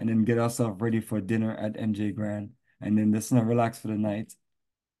 and then get ourselves ready for dinner at MJ Grand, and then just relax for the night.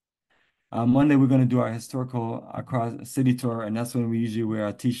 Monday, we're going to do our historical Accra city tour, and that's when we usually wear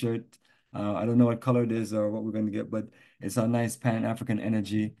a t-shirt. I don't know what color it is or what we're going to get, but it's a nice Pan-African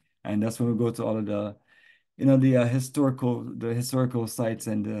energy, and that's when we go to all of the the historical sites.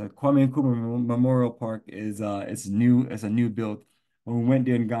 And the Kwame Nkrumah Memorial Park is it's a new build. When we went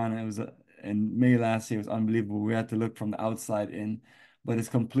there in Ghana, it was in May last year. It was unbelievable. We had to look from the outside in, but it's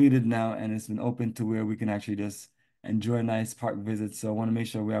completed now and it's been open to where we can actually just enjoy a nice park visit. So I want to make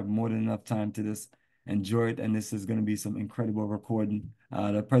sure we have more than enough time to just enjoy it. And this is going to be some incredible recording.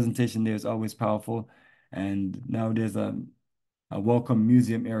 The presentation there is always powerful, and now there's a welcome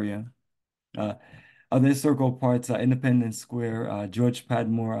museum area. Other historical parts are Independence Square, George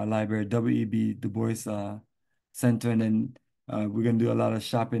Padmore Library, W.E.B. Du Bois Center, and then we're going to do a lot of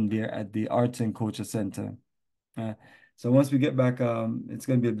shopping there at the Arts and Culture Center. So once we get back, it's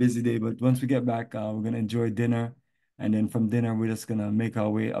going to be a busy day, but once we get back, we're going to enjoy dinner. And then from dinner, we're just going to make our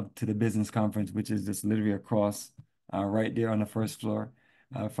way up to the business conference, which is just literally across right there on the first floor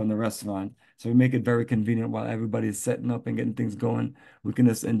from the restaurant. So we make it very convenient while everybody is setting up and getting things going. We can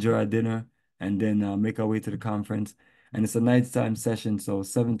just enjoy our dinner and then make our way to the conference. And it's a nighttime session, so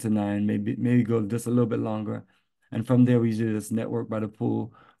 7 to 9, maybe go just a little bit longer. And from there, we usually just network by the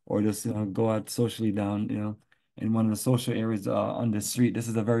pool or just go out socially down, in one of the social areas on the street. This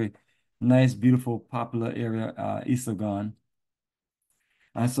is a very nice, beautiful, popular area, east of Gone.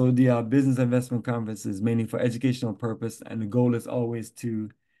 And so the Business Investment Conference is mainly for educational purpose, and the goal is always to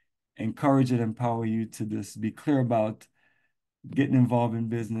encourage and empower you to just be clear about getting involved in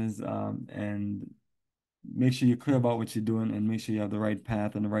business and make sure you're clear about what you're doing and make sure you have the right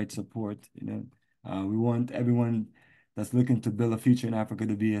path and the right support. We want everyone that's looking to build a future in Africa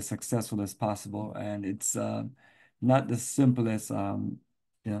to be as successful as possible, and it's not the simplest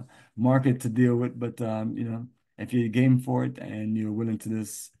market to deal with, but if you're game for it and you're willing to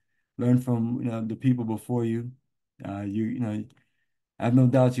just learn from the people before you, I have no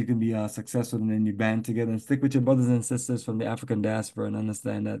doubt you can be successful, and then you band together and stick with your brothers and sisters from the African diaspora and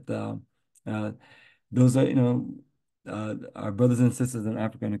understand that those are our brothers and sisters in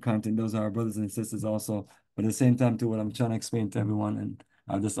Africa and the continent. Those are our brothers and sisters also. But at the same time, too, what I'm trying to explain to everyone, and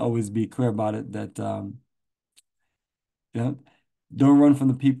I'll just always be clear about it, that don't run from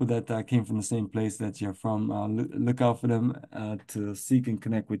the people that came from the same place that you're from. Look out for them to seek and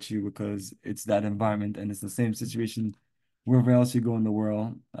connect with you, because it's that environment and it's the same situation wherever else you go in the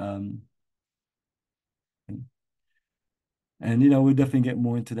world. And we'll definitely get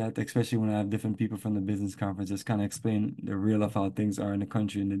more into that, especially when I have different people from the business conference, just kind of explain the real of how things are in the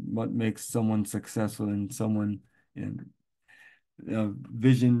country and what makes someone successful and someone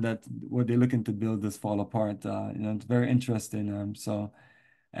vision that what they're looking to build just fall apart. It's very interesting. So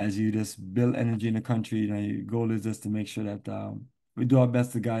as you just build energy in the country, your goal is just to make sure that we do our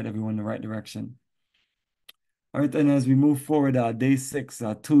best to guide everyone in the right direction. All right, and as we move forward, day 6,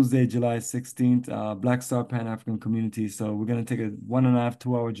 Tuesday, July 16th, Black Star Pan-African Community. So we're going to take a 1.5,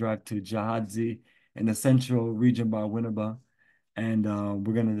 2-hour drive to Gyaahadze in the central region by Winneba. And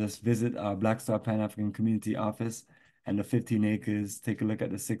we're going to just visit our Black Star Pan-African Community office and the 15 acres, take a look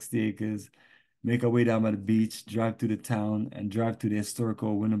at the 60 acres, make our way down by the beach, drive through the town, and drive to the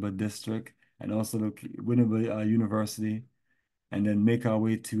historical Winneba district, and also the Winneba University, and then make our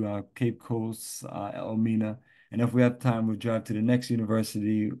way to Cape Coast, Elmina. And if we have time, we'll drive to the next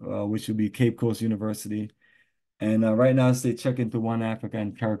university, which will be Cape Coast University. And right now, say check into One Africa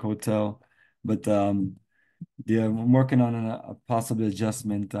and Carrick Hotel. But I'm working on a possible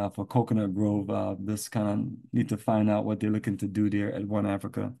adjustment for Coconut Grove. Just kind of need to find out what they're looking to do there at One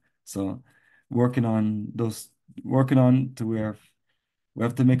Africa. So working on to where we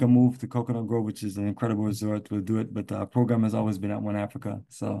have to make a move to Coconut Grove, which is an incredible resort. We'll do it, but our program has always been at One Africa.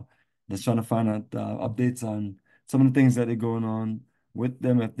 So just trying to find out updates on some of the things that are going on with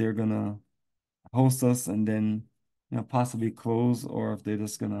them, if they're gonna host us and then possibly close, or if they're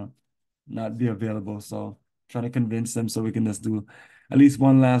just gonna not be available. So trying to convince them so we can just do at least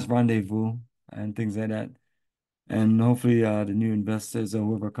one last rendezvous and things like that. And hopefully the new investors or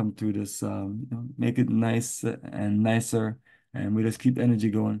whoever come through this make it nice and nicer, and we just keep the energy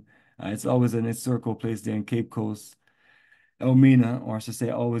going. It's always an historical place there in Cape Coast, Elmina, or I should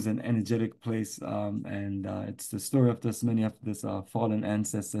say always an energetic place. And it's the story of many of this fallen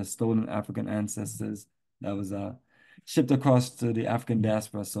ancestors, stolen African ancestors that was shipped across to the African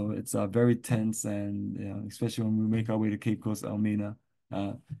diaspora. So it's very tense, and especially when we make our way to Cape Coast, Elmina,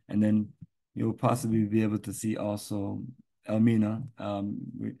 and then you'll possibly be able to see also Elmina.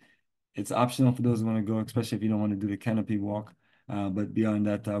 It's optional for those who want to go, especially if you don't want to do the canopy walk. But beyond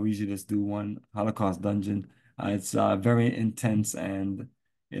that, we usually just do one Holocaust dungeon. It's very intense, and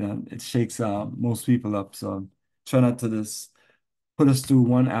it shakes most people up. So try not to just put us through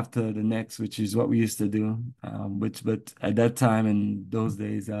one after the next, which is what we used to do. But at that time in those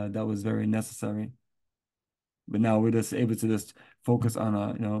days, that was very necessary. But now we're just able to just focus on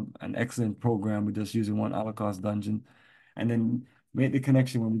an excellent program. We're just using one Holocaust dungeon, and then make the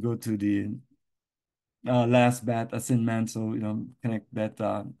connection when we go to the last bath, Asin Manso, connect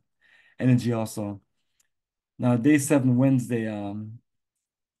that energy also. Now, day 7, Wednesday,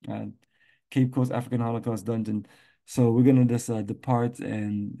 Cape Coast African Holocaust Dungeon. So we're gonna just depart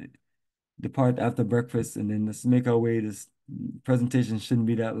after breakfast, and then just make our way. This presentation shouldn't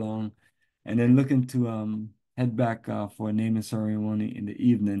be that long, and then looking to head back for a naming ceremony in the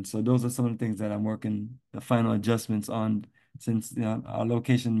evening. So those are some of the things that I'm working the final adjustments on, since our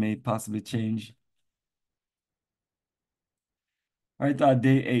location may possibly change. All right,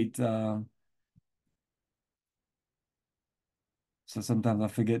 day 8. So sometimes I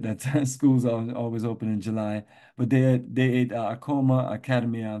forget that schools are always open in July. But they at Akoma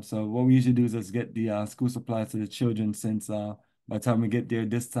Academy. So what we usually do is just get the school supplies to the children, since by the time we get there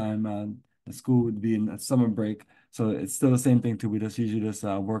this time, the school would be in a summer break. So it's still the same thing too. We just usually just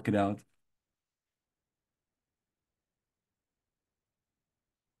work it out.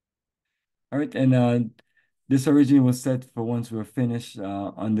 All right, and this originally was set for once we're finished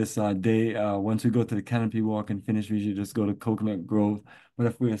on this day. Once we go to the canopy walk and finish, we usually just go to Coconut Grove. But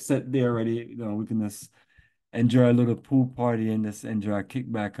if we're set there already, we can just enjoy a little pool party and just enjoy a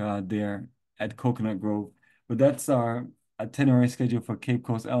kickback there at Coconut Grove. But that's our itinerary schedule for Cape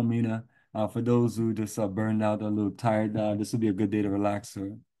Coast Elmina. For those who just burned out, a little tired, this will be a good day to relax,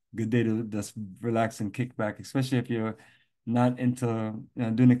 or good day to just relax and kick back, especially if you're not into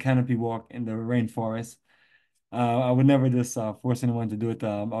doing a canopy walk in the rainforest. I would never just force anyone to do it.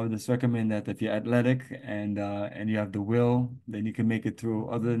 I would just recommend that if you're athletic and you have the will, then you can make it through.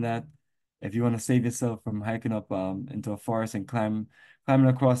 Other than that, if you want to save yourself from hiking up into a forest and climbing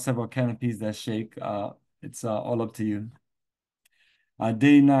across several canopies that shake, it's all up to you.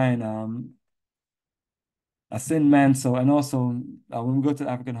 Day 9, Asin Manso, and also when we go to the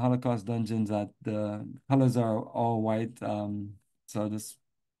African Holocaust dungeons, the colors are all white. So just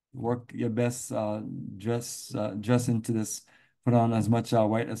work your best, dress into this, put on as much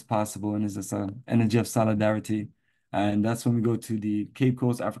white as possible, and it's just an energy of solidarity. And that's when we go to the Cape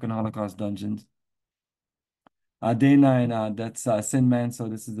Coast African Holocaust dungeons. Day 9, that's Sin Man. So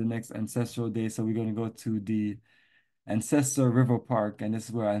this is the next ancestral day. So we're going to go to the Ancestor River Park, and this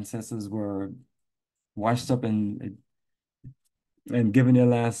is where our ancestors were washed up and given their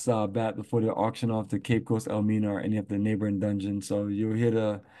last bath before they're auctioned off to Cape Coast Elmina or any of the neighboring dungeons. So you'll hear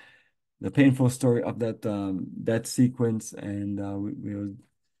the painful story of that sequence, and we'll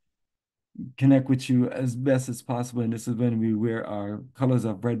connect with you as best as possible. And this is when we wear our colors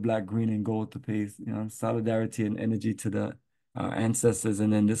of red, black, green, and gold to pay solidarity and energy to the ancestors.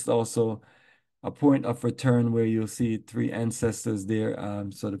 And then this is also a point of return where you'll see 3 ancestors there.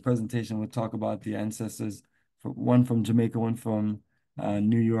 So the presentation will talk about the ancestors, one from Jamaica, one from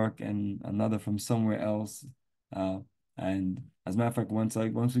New York, and another from somewhere else. And as a matter of fact,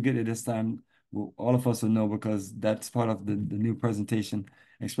 once we get it this time, all of us will know, because that's part of the new presentation,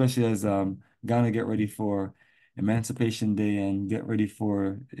 especially as Ghana get ready for Emancipation Day and get ready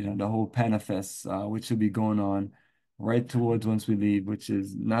for the whole Panifest, which will be going on right towards once we leave, which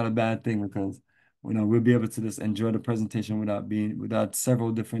is not a bad thing, because we'll be able to just enjoy the presentation without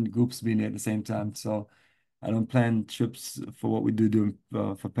several different groups being there at the same time. So I don't plan trips for what we do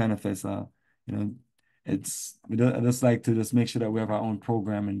for Panifest. I just like to just make sure that we have our own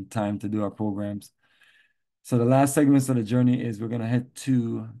program and time to do our programs. So the last segments of the journey is we're gonna head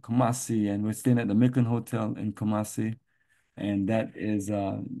to Kumasi, and we're staying at the Miklin Hotel in Kumasi, and that is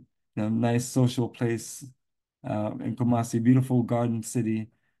a nice social place in Kumasi, beautiful garden city,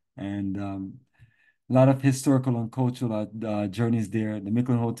 and a lot of historical and cultural journeys there. The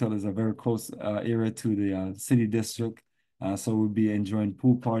Miklin Hotel is a very close area to the city district. So we'll be enjoying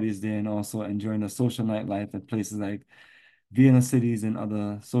pool parties there, and also enjoying the social nightlife at places like Vienna cities and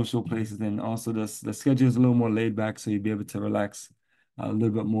other social places. And also the schedule is a little more laid back, so you'll be able to relax a little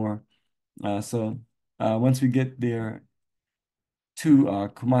bit more. So once we get there to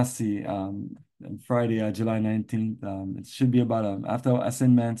Kumasi on Friday, July 19th, it should be about after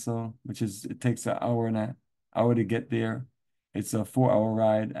Asin Manso, it takes an hour and an hour to get there. It's a 4-hour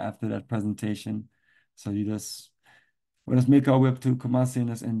ride after that presentation. So we'll just make our way up to Kumasi,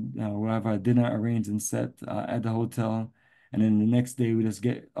 and we'll have our dinner arranged and set at the hotel. And then the next day, we just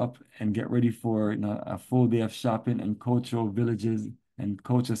get up and get ready for a full day of shopping and cultural villages and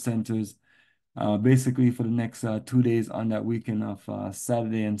culture centers, basically for the next 2 days on that weekend of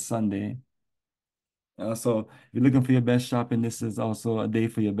Saturday and Sunday. So if you're looking for your best shopping, this is also a day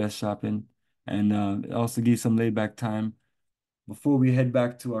for your best shopping, and it also gives some laid back time before we head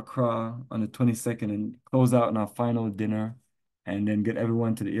back to Accra on the 22nd and close out on our final dinner, and then get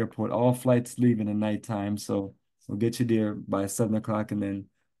everyone to the airport. All flights leave in the nighttime, so we'll get you there by 7 o'clock, and then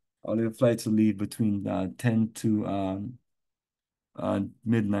all the flights will leave between 10 to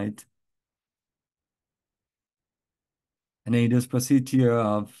midnight. And then you just proceed to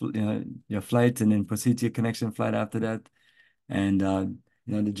your flight, and then proceed to your connection flight after that. And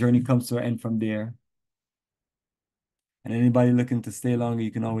the journey comes to an end from there. And anybody looking to stay longer,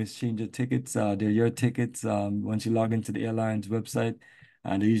 you can always change your tickets. They're your tickets. Once you log into the airline's website,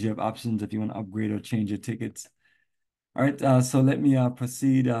 they usually have options if you want to upgrade or change your tickets. All right, so let me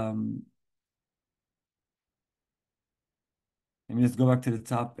proceed. Let me just go back to the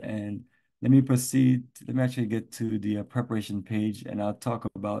top, and let me proceed. Let me actually get to the preparation page, and I'll talk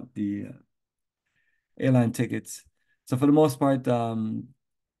about the airline tickets. So for the most part,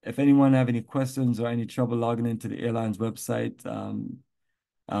 if anyone have any questions or any trouble logging into the airline's website,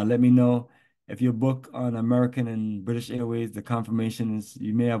 let me know. If you book on American and British Airways, the confirmation is,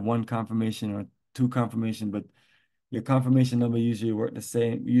 you may have one confirmation or two confirmation, but your confirmation number usually work the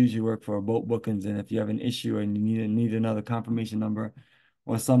same, usually work for both bookings. And if you have an issue and you need another confirmation number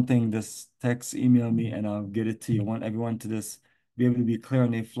or something, just text, email me, and I'll get it to you. I want everyone to just be able to be clear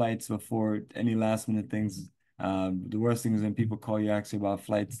on their flights before any last minute things. The worst thing is when people call you actually about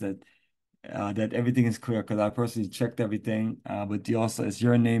flights that everything is clear, because I personally checked everything, but you also, it's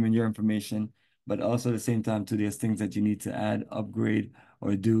your name and your information, but also at the same time too, there's things that you need to add, upgrade,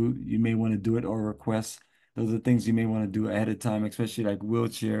 or do. You may want to do it or request. Those are things you may want to do ahead of time, especially like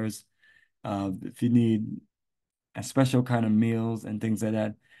wheelchairs. If you need a special kind of meals and things like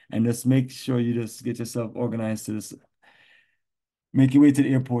that, and just make sure you just get yourself organized to this. Make your way to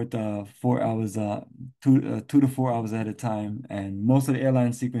the airport 4 hours, 2 to 4 hours ahead of time. And most of the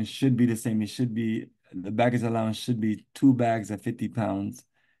airline sequence should be the same. It should be, the baggage allowance should be 2 bags at 50 pounds.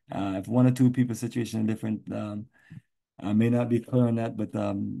 If one or two people situation is different, I may not be clear on that, but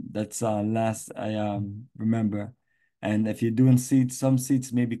that's last I remember. And if you're doing seats, some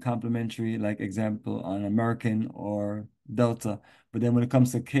seats may be complimentary, like example on American or Delta. But then when it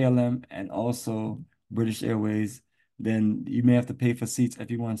comes to KLM and also British Airways, then you may have to pay for seats if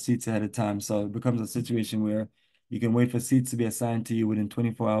you want seats ahead of time. So it becomes a situation where you can wait for seats to be assigned to you within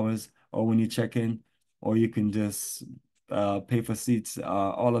 24 hours or when you check in, or you can just pay for seats,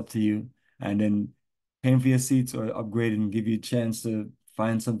 all up to you. And then paying for your seats or upgrading give you a chance to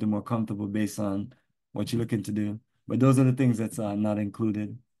find something more comfortable based on what you're looking to do. But those are the things that's not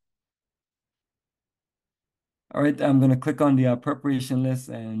included. All right, I'm going to click on the preparation list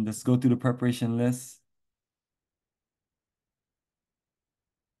and just go through the preparation list.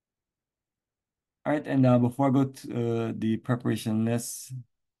 All right, and before I go to the preparation list,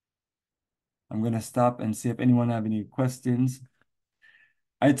 I'm going to stop and see if anyone have any questions.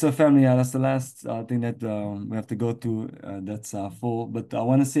 All right, so family, that's the last thing that we have to go through that's full. But I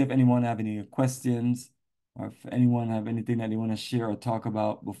want to see if anyone have any questions or if anyone have anything that they want to share or talk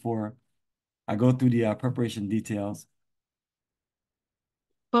about before I go through the preparation details.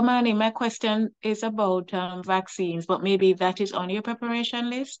 Bomani, my question is about vaccines, but maybe that is on your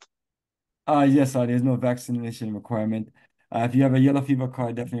preparation list? Yes, there's no vaccination requirement. If you have a yellow fever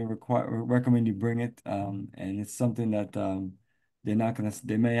card, definitely recommend you bring it. And it's something that they're not gonna,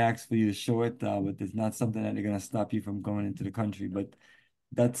 they may ask for you to show it, but it's not something that they're gonna stop you from going into the country. But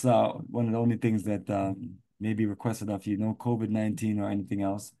that's one of the only things that may be requested of you, no COVID-19 or anything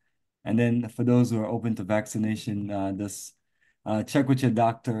else. And then for those who are open to vaccination, just check with your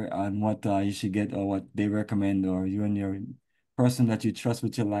doctor on what you should get or what they recommend, or you and your person that you trust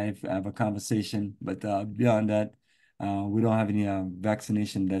with your life have a conversation. But beyond that, we don't have any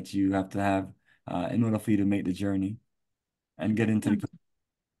vaccination that you have to have in order for you to make the journey and get into the.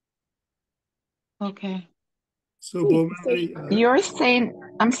 Okay. So, Bomani, You're saying,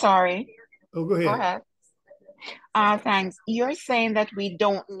 I'm sorry. Oh, go ahead. Go ahead. Thanks. You're saying that we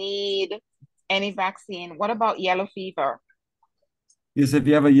don't need any vaccine. What about yellow fever? Yes, if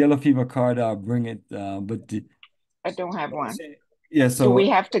you have a yellow fever card, bring it. But I don't have one. yeah, Do so we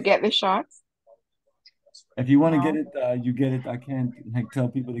have to get the shots? if you want to No. get it, you get it. I can't like tell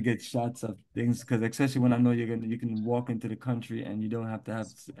people to get shots of things because especially when I know you can walk into the country and you don't have to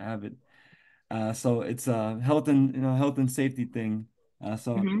have it. So it's a health and health and safety thing.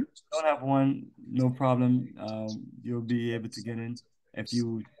 So if you don't have one, no problem. You'll be able to get in. If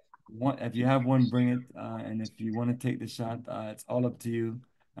you if you have one, bring it. And if you want to take the shot, it's all up to you.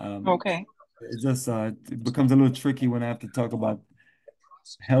 Okay. It just it becomes a little tricky when I have to talk about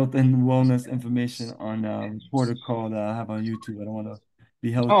health and wellness information on protocol that I have on YouTube. I don't want to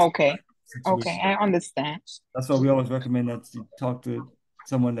be held to Okay. situation. Okay, I understand. That's why we always recommend that you talk to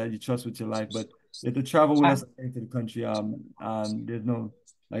someone that you trust with your life. But you have to travel with us into the country. There's no,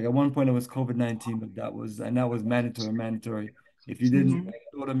 like at one point it was COVID-19, but that was mandatory. If you didn't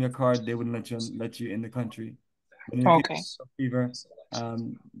show them your card, they wouldn't let you in the country. But in the case Okay. of fever,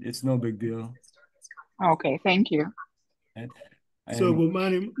 it's no big deal. Okay, thank you. So,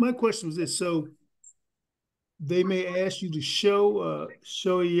 Bomani, my question was this: so they may ask you to show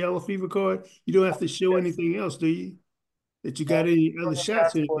a yellow fever card. You don't have to show anything else, do you? That you got any other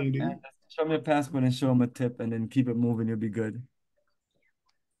shots or anything, do you? Show them your passport and show them a tip, and then keep it moving. You'll be good.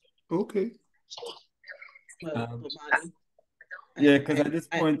 Okay. Well, Bomani, Yeah, because at this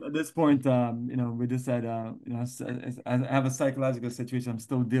point, you know, we just said, you know, I have a psychological situation. I'm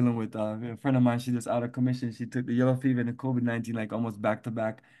still dealing with a friend of mine. She just out of commission. She took the yellow fever and the COVID-19 like almost back to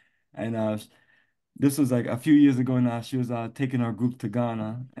back, and this was like a few years ago now. She was taking our group to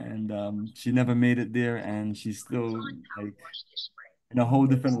Ghana, and she never made it there, and she's still like in a whole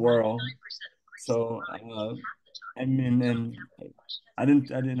different world. So, I mean, and I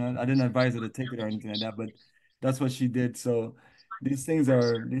didn't advise her to take it or anything like that, but that's what she did. So these things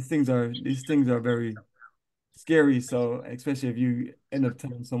are very scary. So especially if you end up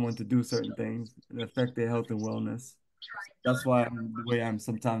telling someone to do certain things that affect their health and wellness. That's why I'm the way I'm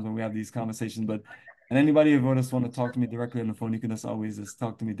sometimes when we have these conversations. But and anybody who just want to talk to me directly on the phone, you can just always just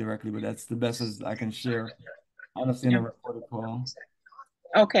talk to me directly. But that's the best as I can share, honestly, in a recorded call.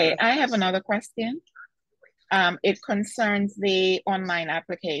 Okay, I have another question. It concerns the online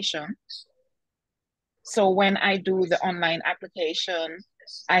application. So when I do the online application,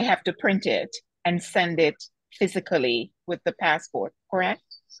 I have to print it and send it physically with the passport, correct?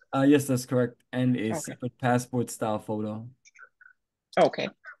 Yes, that's correct. And a separate passport style photo. Okay.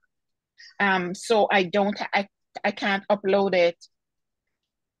 So I can't upload it.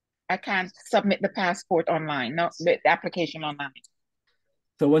 I can't submit the passport online, no, the application online.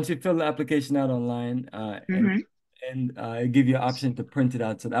 So once you fill the application out online, and it give you an option to print it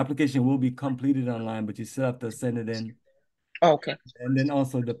out. So the application will be completed online, but you still have to send it in. Okay. And then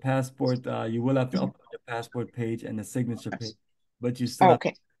also the passport, you will have to upload the passport page and the signature page, but you still have to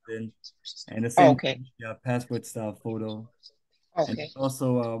send it in. And the same thing, passport style photo. And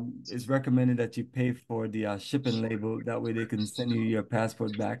also, it's recommended that you pay for the shipping label. That way they can send you your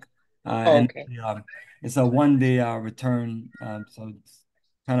passport back. And it's a 1 day return. So it's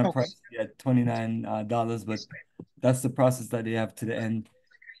kind of pricey at $29, but that's the process that they have to the end.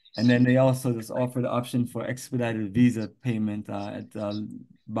 And then they also just offer the option for expedited visa payment at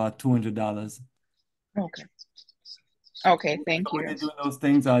about $200. Okay. Okay, thank So you. when you're doing those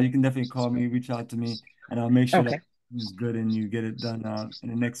things, you can definitely call me, reach out to me, and I'll make sure that it's good and you get it done in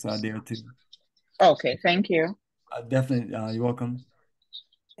the next day or two. Okay, thank you. Definitely, you're welcome.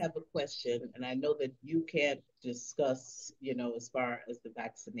 I have a question, and I know that you can't discuss, you know, as far as the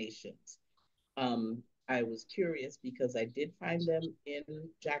vaccinations. I was curious because I did find them in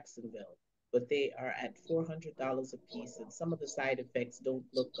Jacksonville, but they are at $400 a piece, and some of the side effects don't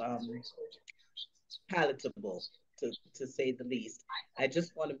look palatable, to say the least. I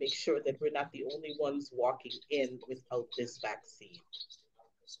just want to make sure that we're not the only ones walking in without this vaccine.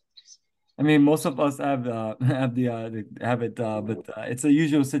 I mean, most of us have have it, but it's a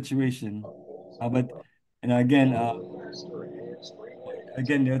usual situation. But and again,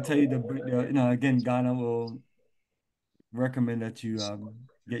 they'll tell you you know, again, Ghana will recommend that you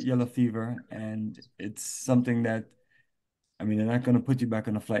get yellow fever, and it's something that, I mean, they're not going to put you back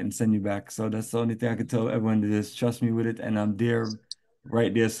on a flight and send you back. So that's the only thing I can tell everyone to just trust me with it. And I'm there,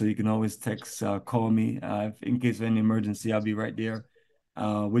 right there. So you can always text, call me. If in case of any emergency, I'll be right there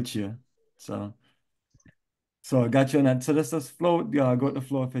with you. So I got you on that. So let's just flow, go with the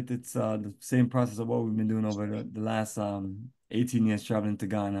flow of it. It's the same process of what we've been doing over the last 18 years traveling to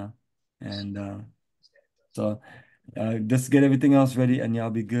Ghana. And so just get everything else ready and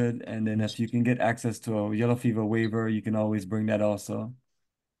y'all be good. And then if you can get access to a yellow fever waiver, you can always bring that also.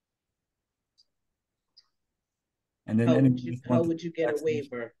 And then how would you get a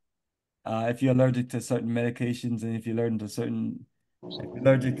waiver? If you're allergic to certain medications, and if you're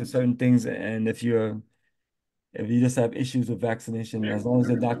allergic to certain things, and if you just have issues with vaccination, as long as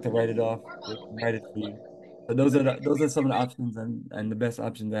the doctor write it off, they can write it for you. So those are some of the options and the best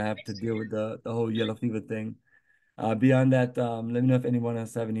options I have to deal with the whole yellow fever thing. Beyond that, let me know if anyone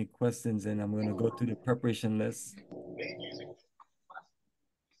else have any questions, and I'm gonna go through the preparation list.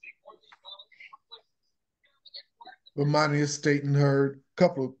 Bomani is stating her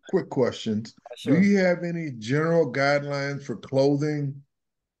couple of quick questions. Sure. Do you have any general guidelines for clothing?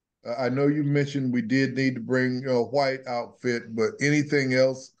 I know you mentioned we did need to bring a white outfit, but anything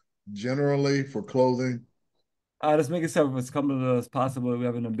else generally for clothing? Let's make it as comfortable as possible. We're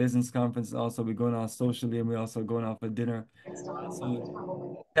having a business conference. Also, we're going out socially, and we're also going out for dinner.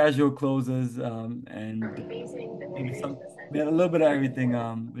 So casual clothes, and maybe we have a little bit of everything.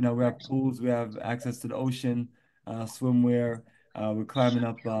 You know, we have pools, we have access to the ocean, swimwear. We're climbing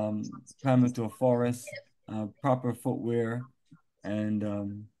to a forest, proper footwear,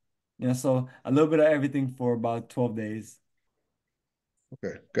 and yeah, so a little bit of everything for about 12 days.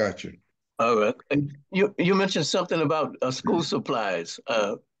 Okay, gotcha. All right. You mentioned something about school supplies.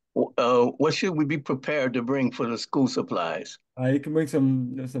 What should we be prepared to bring for the school supplies? You can bring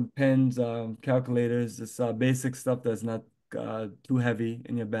some pens, calculators, just basic stuff that's not too heavy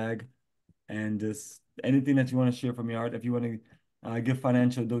in your bag. And just anything that you want to share from your heart. If you want to give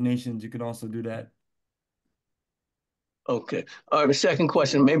financial donations, you can also do that. Okay. All right. The second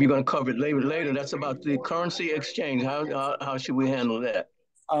question, maybe you're going to cover it later. That's about the currency exchange. How should we handle that?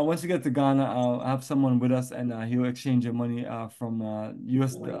 Once you get to Ghana, I'll have someone with us, and he'll exchange your money from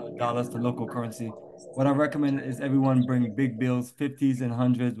US dollars to local currency. What I recommend is everyone bring big bills, 50s and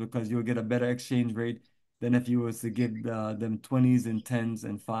hundreds, because you'll get a better exchange rate than if you was to give them 20s and 10s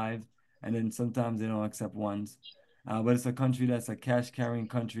and fives. And then sometimes they don't accept ones. But it's a country that's a cash carrying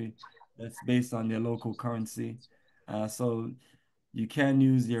country that's based on their local currency. So you can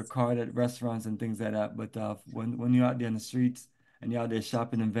use your card at restaurants and things like that. But when you're out there in the streets and you're out there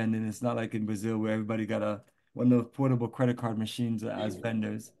shopping and vending, it's not like in Brazil where everybody got one of those portable credit card machines as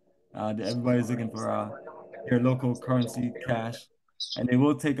vendors. Everybody's looking for their local currency, cash, and they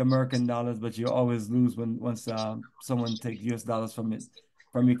will take American dollars, but you always lose once someone takes US dollars from you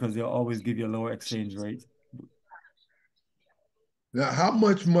because they'll always give you a lower exchange rate. Now, how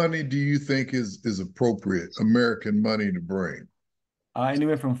much money do you think is appropriate American money to bring?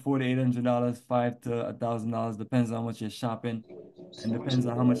 Anywhere from $400 to $800, $500 to $1,000, depends on what you're shopping, and depends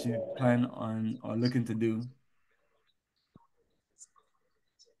on how much you plan on or looking to do.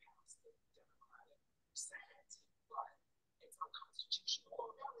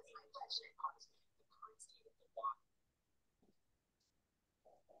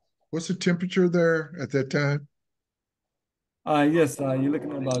 What's the temperature there at that time? Yes, you're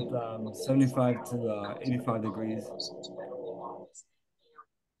looking at about 75 to 85 degrees.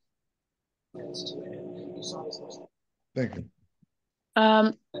 Thank you.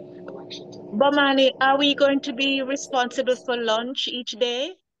 Bomani, are we going to be responsible for lunch each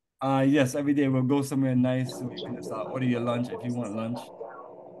day? Yes, every day we'll go somewhere nice so you can just order your lunch if you want lunch.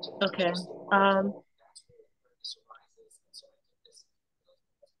 Okay.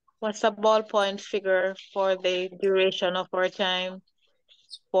 What's a ballpoint figure for the duration of our time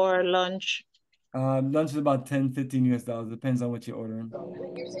for lunch? Lunch is about 10, 15 US dollars, depends on what you're ordering.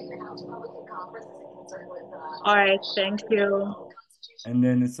 All right, thank you. And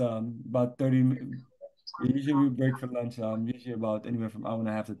then it's about 30 usually we break for lunch, usually about anywhere from hour and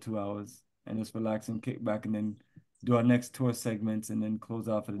a half to 2 hours, and just relax and kick back and then do our next tour segments and then close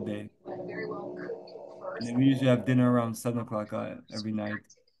out for the day. And then we usually have dinner around 7 o'clock every night.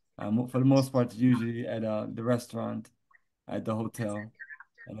 For the most part, it's usually at the restaurant, at the hotel,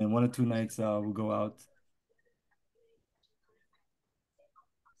 and then 1 or 2 nights we'll go out.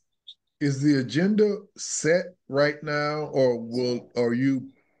 Is the agenda set right now, or are you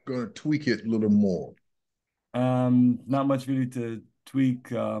going to tweak it a little more? Not much really to tweak.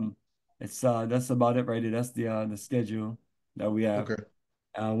 That's about it right there. That's the schedule that we have. Okay.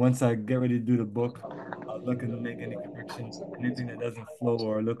 Once I get ready to do the book, I'll look and make any corrections. Anything that doesn't flow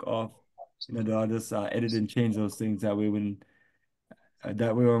or look off, I'll just edit and change those things. That way, when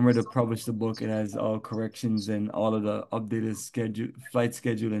I'm ready to publish the book, it has all corrections and all of the updated flight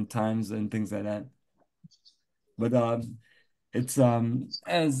schedule and times and things like that. But it's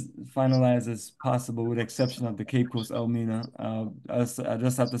as finalized as possible, with the exception of the Cape Coast Elmina. I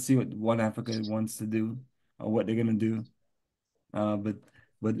just have to see what One Africa wants to do or what they're gonna do.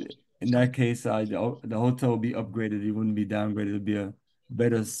 But in that case, the hotel will be upgraded. It wouldn't be downgraded. It'd be a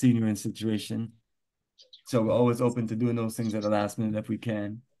better scenery and situation. So we're always open to doing those things at the last minute if we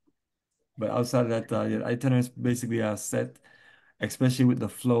can. But outside of that, the itinerary is basically set, especially with the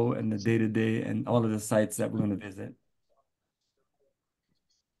flow and the day-to-day and all of the sites that we're going to visit.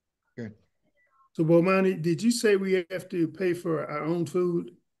 Okay. So, Bomani, did you say we have to pay for our own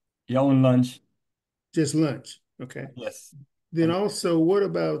food? Your own lunch. Just lunch. Okay. Yes. Then also, what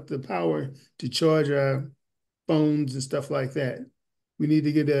about the power to charge our phones and stuff like that? We need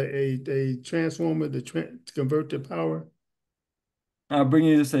to get a transformer to convert the power. I'll bring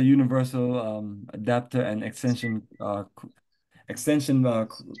you just a universal adapter and extension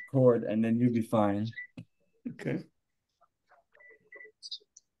cord, and then you'll be fine. Okay.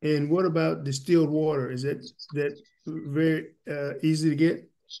 And what about distilled water? Is that very easy to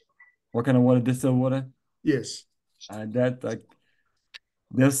get? What kind of water? Distilled water? Yes.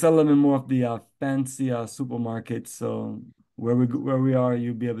 They'll sell them in more of the fancy supermarkets. So where we are,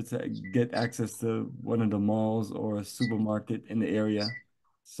 you'll be able to get access to one of the malls or a supermarket in the area.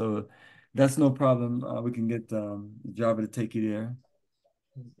 So that's no problem. We can get the driver to take you there.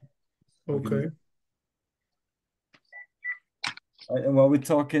 Okay. And while we're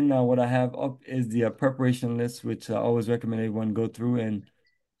talking, what I have up is the preparation list, which I always recommend everyone go through. And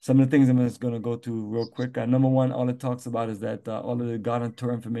some of the things I'm just going to go through real quick. Number one, all it talks about is that all of the Ghana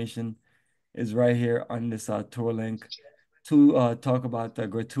tour information is right here on this tour link. to talk about the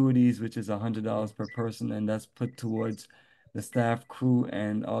gratuities, which is $100 per person, and that's put towards the staff, crew,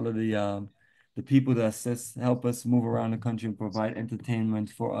 and all of the people that help us move around the country and provide entertainment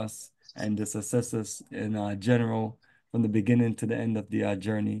for us and just assist us in general from the beginning to the end of the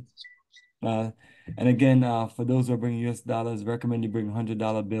journey. And again, for those who are bringing US dollars, recommend you bring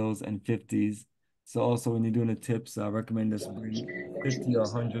 $100 bills and 50s. So also when you're doing the tips, I recommend just bring 50 or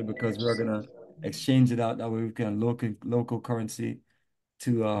 100 because we're gonna exchange it out. That way we can local currency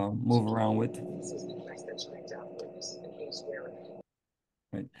to move around with.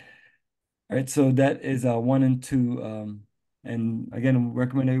 Right. All right, so that is 1 and 2. And again,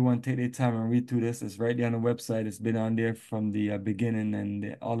 recommend everyone take their time and read through this. It's right there on the website. It's been on there from the beginning,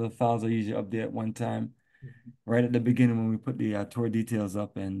 and all the files are usually up there at one time, right at the beginning when we put the tour details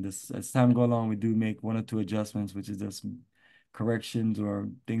up. And this, as time go along, we do make 1 or 2 adjustments, which is just corrections or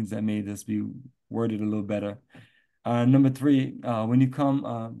things that may just be worded a little better. Number 3, when you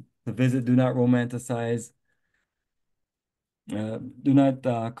come to visit, do not romanticize. Do not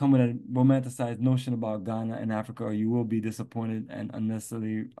come with a romanticized notion about Ghana and Africa, or you will be disappointed and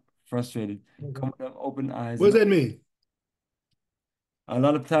unnecessarily frustrated. Come with open eyes. What does that mean? A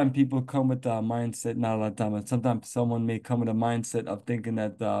lot of time people come with a mindset, not a lot of time, but sometimes someone may come with a mindset of thinking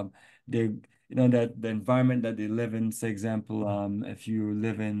that they, that the environment that they live in, say example, if you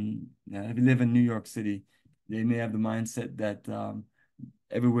live in New York City, they may have the mindset that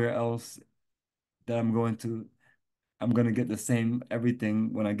everywhere else that I'm going to get the same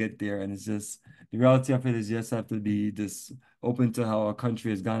everything when I get there. And it's just, the reality of it is you just have to be just open to how our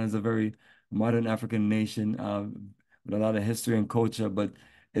country is. Ghana is a very modern African nation with a lot of history and culture, but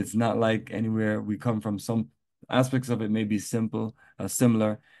it's not like anywhere we come from. Some aspects of it may be similar.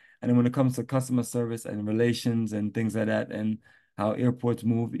 And then when it comes to customer service and relations and things like that, and how airports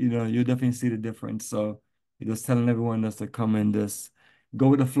move, you'll definitely see the difference. So you're just telling everyone just to come and just go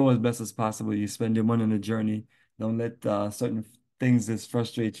with the flow as best as possible. You spend your money on the journey. Don't let certain things just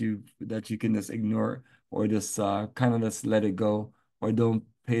frustrate you that you can just ignore or just kind of just let it go or don't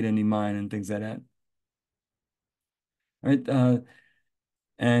pay it any mind and things like that. Right.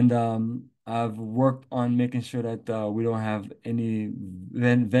 And I've worked on making sure that we don't have any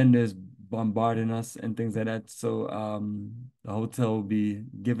vendors bombarding us and things like that. So the hotel will be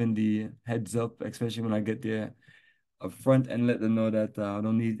given the heads up, especially when I get there up front, and let them know that I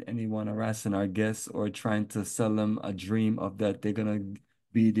don't need anyone harassing our guests or trying to sell them a dream of that they're gonna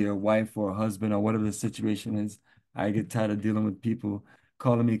be their wife or husband or whatever the situation is. I get tired of dealing with people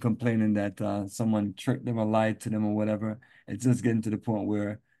calling me complaining that someone tricked them or lied to them or whatever. It's just getting to the point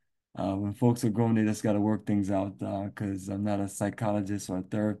where when folks are grown, they just got to work things out because I'm not a psychologist or a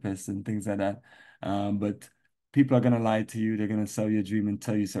therapist and things like that. But people are going to lie to you. They're going to sell you a dream and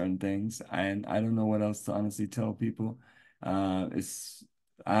tell you certain things. And I don't know what else to honestly tell people. I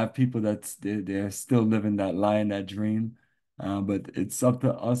have people they're still living that lie and that dream. But it's up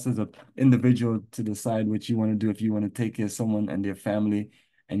to us as an individual to decide what you want to do. If you want to take care of someone and their family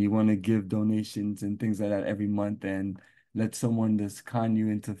and you want to give donations and things like that every month and let someone just con you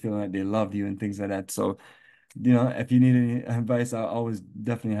into feeling like they love you and things like that. So, if you need any advice, I'll always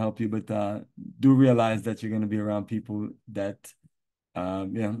definitely help you. But do realize that you're going to be around people that, are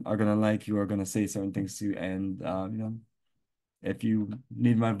going to like you or going to say certain things to you. And, if you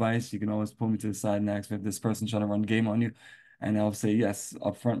need my advice, you can always pull me to the side and ask me if this person's trying to run game on you. And I'll say yes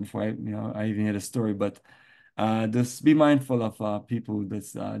up front before I even hear the story. But just be mindful of people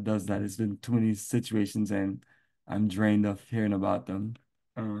that does that. It's been too many situations and I'm drained of hearing about them,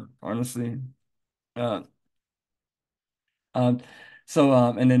 honestly. Uh, um,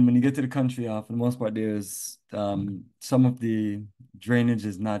 and then when you get to the country, for the most part, there's some of the drainage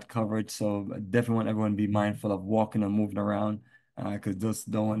is not covered. So I definitely want everyone to be mindful of walking and moving around, because just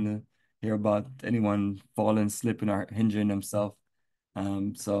don't want to hear about anyone falling, slipping, or injuring themselves.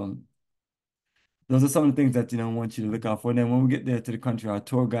 So those are some of the things that, I want you to look out for. And then when we get there to the country, our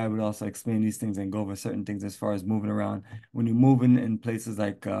tour guide would also explain these things and go over certain things as far as moving around. When you're moving in places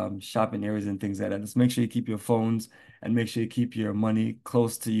like shopping areas and things like that, just make sure you keep your phones and make sure you keep your money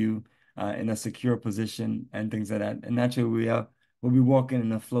close to you in a secure position and things like that. And naturally, we'll be walking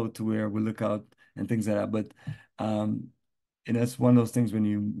in a flow to where we look out and things like that. But that's one of those things when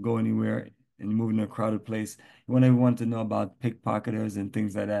you go anywhere and you move in a crowded place, you want everyone to know about pickpocketers and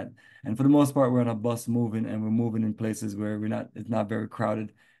things like that. And for the most part, we're on a bus moving and we're moving in places where it's not very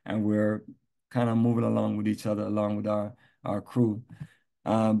crowded and we're kind of moving along with each other, along with our crew.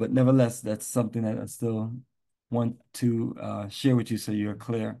 But nevertheless, that's something that I still want to share with you so you're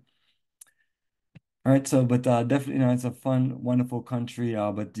clear. All right, so but definitely, it's a fun, wonderful country.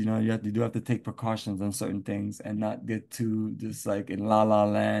 But you do have to take precautions on certain things and not get too just like in la la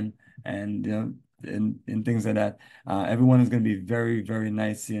land and and things like that. Everyone is going to be very, very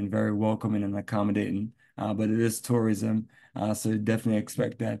nice and very welcoming and accommodating. But it is tourism, so definitely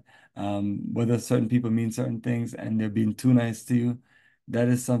expect that. Whether certain people mean certain things and they're being too nice to you, that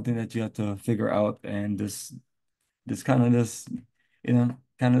is something that you have to figure out and just kind of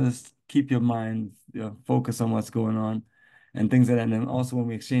kind of just keep your mind focused on what's going on and things like that. And then also when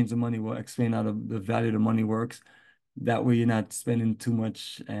we exchange the money, we'll explain how the value of the money works. That way you're not spending too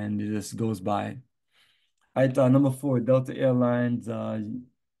much and it just goes by. All right, number four, Delta Airlines,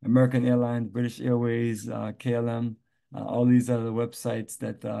 American Airlines, British Airways, KLM. All these are the websites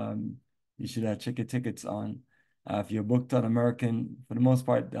that you should check your tickets on. If you're booked on American, for the most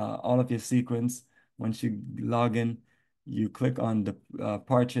part, all of your sequence, once you log in, you click on the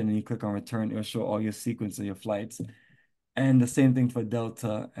departure and you click on return. It'll show all your sequence of your flights. And the same thing for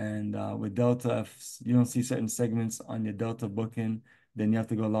Delta. And with Delta, if you don't see certain segments on your Delta booking, then you have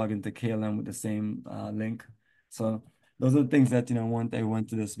to go log into KLM with the same link. So those are the things that want everyone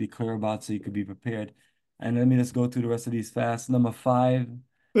to just be clear about so you could be prepared. And let me just go through the rest of these fast. Number five.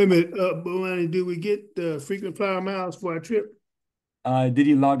 Wait a minute, Bomani, did we get frequent flyer miles for our trip? Did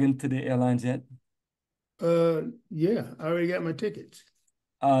you log into the airlines yet? Yeah, I already got my tickets.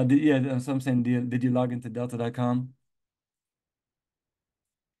 Yeah, that's what I'm saying. Did you log into delta.com?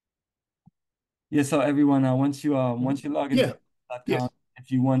 Yeah, so everyone, once you log into Yes.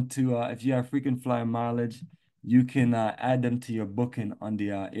 if you have frequent flyer mileage, you can add them to your booking on the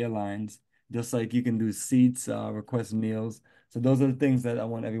airlines, just like you can do seats, request meals. So those are the things that I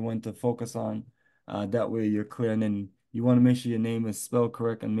want everyone to focus on. That way you're clear, and then you want to make sure your name is spelled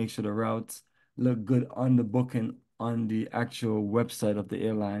correct and make sure the routes look good on the booking on the actual website of the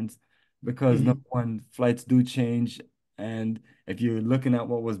airlines, because number one, flights do change, and if you're looking at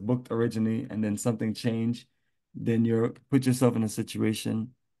what was booked originally and then something changed, then you're put yourself in a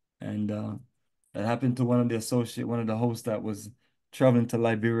situation. And that happened to one of the hosts that was traveling to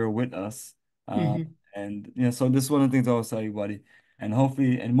Liberia with us. And so this is one of the things I always tell everybody. And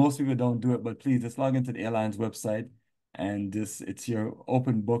hopefully, and most people don't do it, but please just log into the airline's website and it's your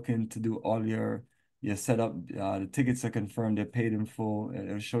open booking to do all your setup. The tickets are confirmed, they're paid in full.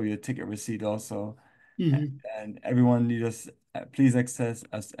 It'll show you a ticket receipt also. And everyone, you just please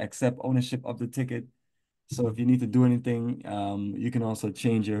accept ownership of the ticket. So if you need to do anything, you can also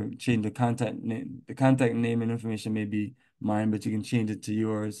change the contact name. The contact name and information may be mine, but you can change it to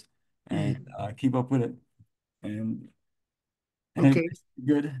yours and keep up with it. And Okay.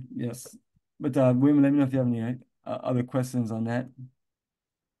 Good, yes. But William, let me know if you have any other questions on that.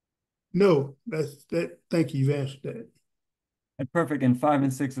 No, that's that. Thank you. You've answered that. Perfect. And 5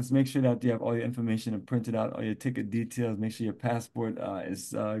 and 6, let's make sure that you have all your information and printed out, all your ticket details. Make sure your passport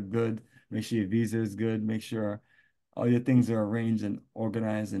is good. Make sure your visa is good. Make sure all your things are arranged and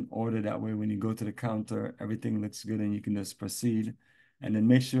organized in order. That way, when you go to the counter, everything looks good and you can just proceed. And then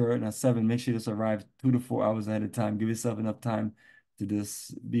make sure, now 7, make sure you just arrive 2 to 4 hours ahead of time. Give yourself enough time to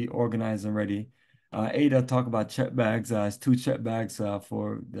just be organized and ready. 8, I'll talk about check bags. It's 2 check bags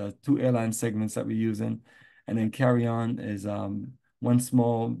for the 2 airline segments that we're using. And then carry on is one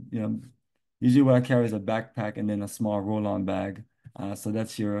small, usually what I carry is a backpack and then a small roll-on bag. So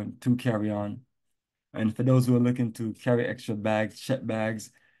that's your 2 carry-on. And for those who are looking to carry extra bags, check bags,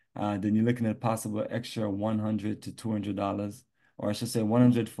 then you're looking at a possible extra $100 to $200, or I should say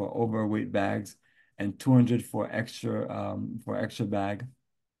 100 for overweight bags and 200 for extra bag.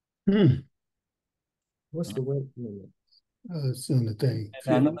 What's the weight limit? It's in the thing.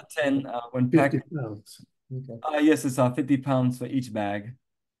 Number 10, when packing. 50 pounds. Okay. Yes, it's 50 pounds for each bag.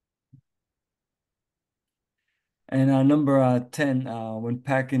 And number 10, when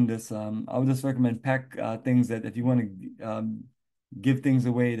packing this, I would just recommend pack things that if you want to give things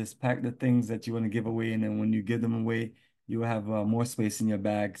away, just pack the things that you want to give away. And then when you give them away, you will have more space in your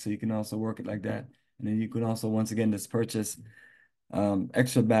bag. So you can also work it like that. And then you can also, once again, just purchase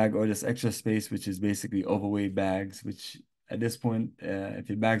extra bag or just extra space, which is basically overweight bags, which at this point, if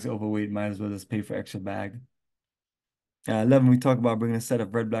your bag's overweight, might as well just pay for extra bag. 11, we talk about bringing a set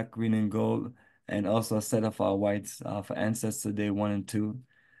of red, black, green, and gold, and also a set of whites for Ancestor Day 1 and 2.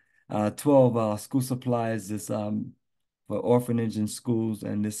 12, school supplies is for orphanage and schools,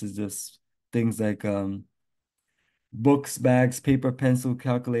 and this is just things like books, bags, paper, pencil,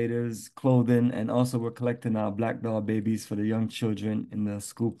 calculators, clothing, and also we're collecting black doll babies for the young children in the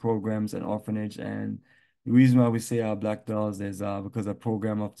school programs and orphanage. And the reason why we say black dolls is because a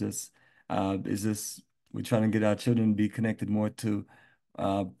program of this is this we're trying to get our children to be connected more to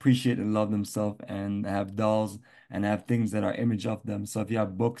appreciate and love themselves and have dolls and have things that are image of them. So if you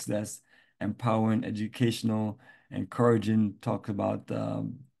have books that's empowering, educational, encouraging, talk about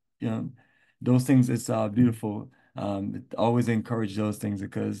you know, those things, it's beautiful. It always encourage those things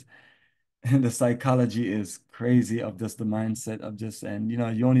because the psychology is crazy of just the mindset of just, and you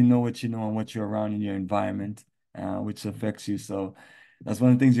only know what you know and what you're around in your environment, which affects you. So that's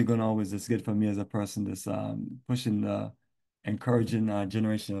one of the things you're gonna always just get from me as a person, this pushing the encouraging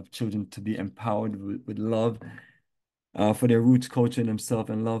generation of children to be empowered with love for their roots, culture, and themselves,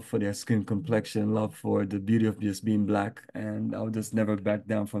 and love for their skin complexion, love for the beauty of just being Black. And I'll just never back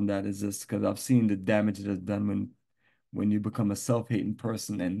down from that. It's just because I've seen the damage that's done when you become a self-hating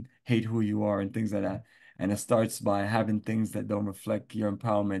person and hate who you are and things like that. And it starts by having things that don't reflect your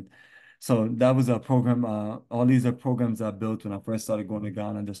empowerment. So that was a program. All these are programs I built when I first started going to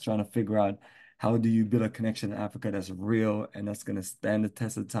Ghana, just trying to figure out how do you build a connection in Africa that's real and that's going to stand the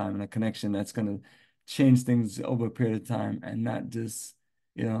test of time, and a connection that's going to change things over a period of time and not just,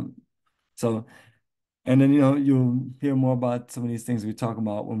 you know, so and then, you'll hear more about some of these things we talk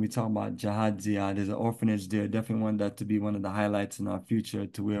about when we talk about Gyaahadze. There's an orphanage there. Definitely want that to be one of the highlights in our future,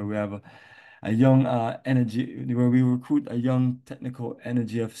 to where we have a young energy, where we recruit a young technical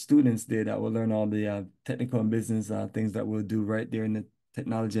energy of students there that will learn all the technical and business things that we'll do right there in the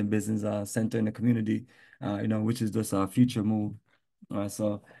technology and business center in the community, which is just our future move.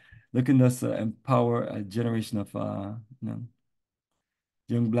 So looking to empower a generation of,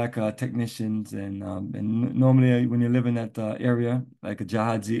 young Black technicians, and normally when you live in that area like a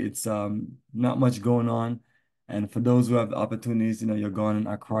Gyaahadze, it's not much going on, and for those who have the opportunities, you're gone in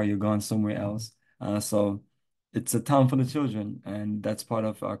Accra, you're gone somewhere else. So it's a town for the children, and that's part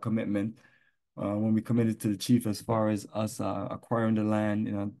of our commitment when we committed to the chief, as far as us acquiring the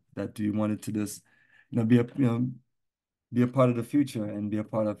land, that we wanted to just be a part of the future and be a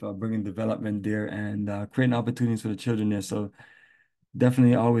part of bringing development there and creating opportunities for the children there. So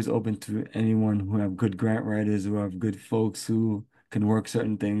definitely always open to anyone who have good grant writers, who have good folks who can work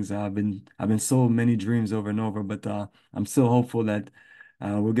certain things. I've been sold many dreams over and over, but I'm still hopeful that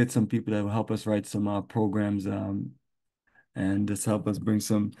we'll get some people that will help us write some programs, and just help us bring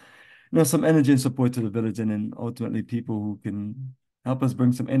some energy and support to the village, and then ultimately people who can help us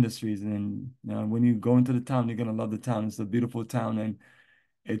bring some industries. And then when you go into the town, you're gonna love the town. It's a beautiful town, and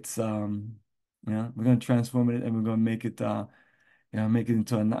it's we're gonna transform it, and we're gonna make it make it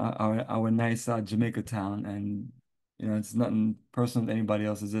into our nice Jamaica town. And it's nothing personal to anybody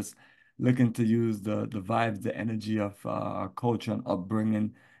else. It's just looking to use the vibes, the energy of our culture and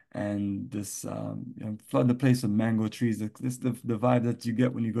upbringing, and this flood the place with mango trees. This the vibe that you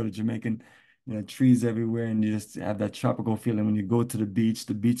get when you go to Jamaican, trees everywhere, and you just have that tropical feeling when you go to the beach.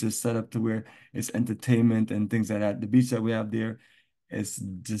 The beach is set up to where it's entertainment and things like that. The beach that we have there is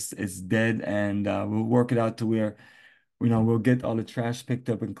just, it's dead, and we'll work it out to where we'll get all the trash picked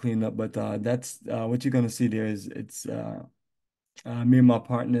up and cleaned up. But that's what you're gonna see there is it's me and my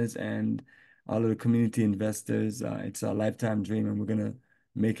partners and all of the community investors. It's a lifetime dream, and we're gonna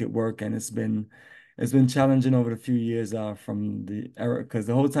make it work. And it's been challenging over the few years from the era, because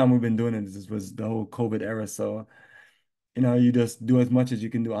the whole time we've been doing it, this was the whole COVID era. So you just do as much as you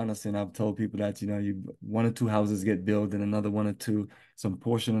can do, honestly. And I've told people that, one or two houses get built and another one or two, some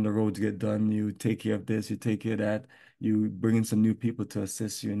portion of the roads get done. You take care of this, you take care of that, you bring in some new people to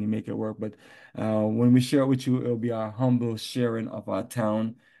assist you, and you make it work. But when we share it with you, it'll be our humble sharing of our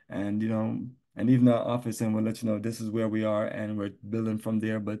town, and, and even our office, and we'll let you know this is where we are, and we're building from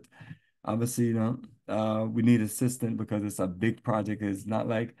there. But obviously, we need assistance because it's a big project. It's not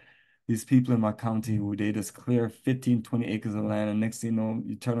like these people in my county who they just clear 15, 20 acres of land, and next thing you know,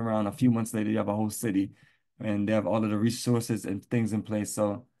 you turn around a few months later, you have a whole city, and they have all of the resources and things in place.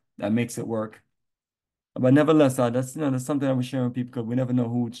 So that makes it work. But nevertheless, that's something that we're sharing with people, because we never know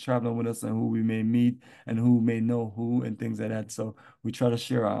who's traveling with us and who we may meet and who may know who and things like that. So we try to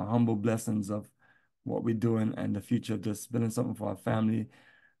share our humble blessings of what we're doing and the future of just building something for our family,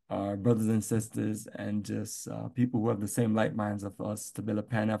 our brothers and sisters, and just people who have the same like minds of us, to build a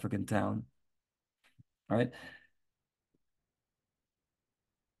Pan-African town. All right.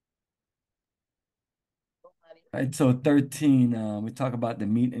 All right, so 13, we talk about the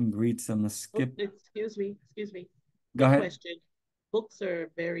meet and greets. I'm gonna skip. Excuse me. Go ahead. Question. Books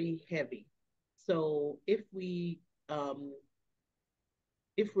are very heavy. So if we're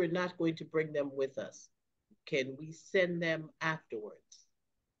not going to bring them with us, can we send them afterwards?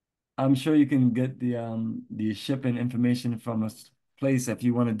 I'm sure you can get the shipping information from a place if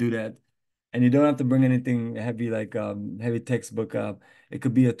you want to do that. And you don't have to bring anything heavy, like heavy textbook. It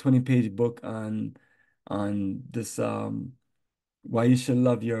could be a 20-page book on this why you should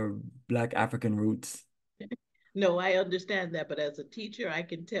love your Black African roots. No, I understand that, but as a teacher, I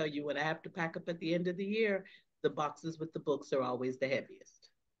can tell you when I have to pack up at the end of the year, the boxes with the books are always the heaviest.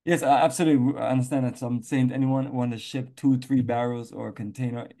 Yes, I absolutely understand that. So I'm saying to anyone want to ship 2, 3 barrels or a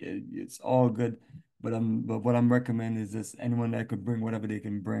container, it's all good. But what I'm recommending is this: anyone that could bring whatever they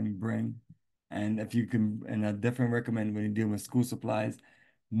can bring. And if you can, and I definitely recommend when you're dealing with school supplies,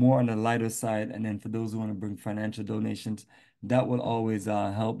 more on the lighter side. And then for those who want to bring financial donations, that will always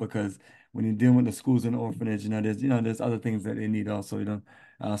help because when you're dealing with the schools and orphanage, there's other things that they need also,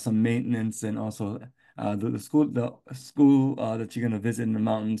 some maintenance and also the school that you're gonna visit in the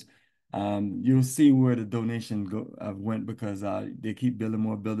mountains, you'll see where the donation went because they keep building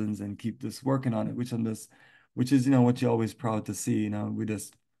more buildings and keep just working on it, which is what you're always proud to see. We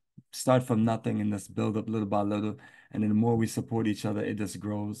just start from nothing and just build up little by little, and then the more we support each other, it just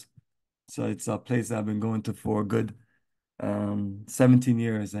grows. So it's a place I've been going to for a good 17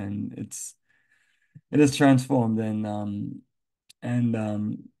 years, and it has transformed and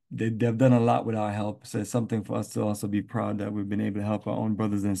they've done a lot with our help. So it's something for us to also be proud that we've been able to help our own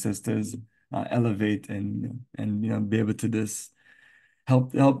brothers and sisters elevate and be able to just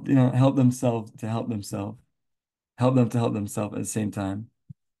help themselves to help themselves, help them to help themselves at the same time.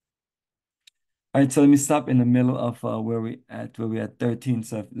 All right, so let me stop in the middle of where we at 13.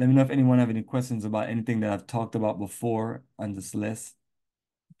 So let me know if anyone have any questions about anything that I've talked about before on this list.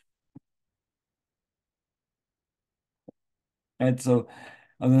 All right, so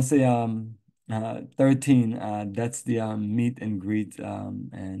I was gonna say 13, that's the meet and greet,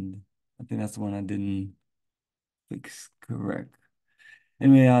 and I think that's the one I didn't fix correct.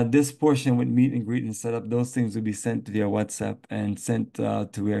 Anyway, this portion with meet and greet and setup, those things will be sent via WhatsApp and sent to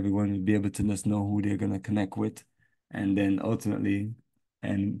where everyone will be able to just know who they're gonna connect with, and then ultimately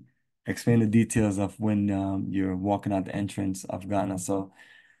and explain the details of when you're walking out the entrance of Ghana. So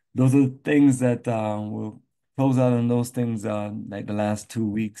those are the things that will close out on those things like the last 2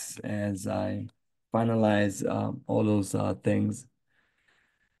 weeks as I finalize all those things.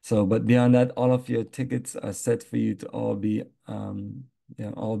 So, but beyond that, all of your tickets are set for you to all be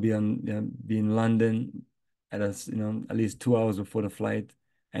be in London at least 2 hours before the flight,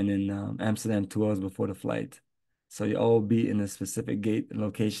 and in Amsterdam 2 hours before the flight. So you all be in a specific gate and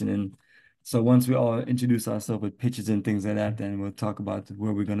location. And so once we all introduce ourselves with pictures and things like that, then we'll talk about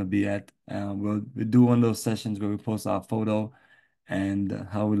where we're gonna be at. We'll do one of those sessions where we post our photo and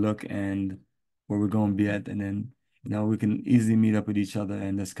how we look and where we're gonna be at, and then we can easily meet up with each other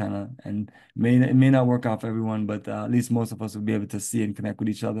and just kind of, and it may not work out for everyone, but at least most of us will be able to see and connect with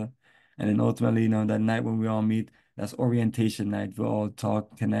each other. And then ultimately, that night when we all meet, that's orientation night. We'll all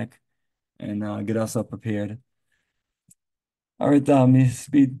talk, connect, and get ourselves prepared. All right, let me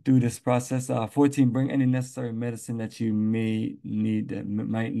speed through this process. 14, bring any necessary medicine that you might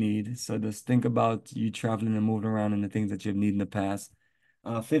need. So just think about you traveling and moving around and the things that you've needed in the past.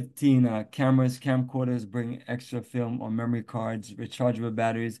 15, cameras, camcorders, bring extra film or memory cards, rechargeable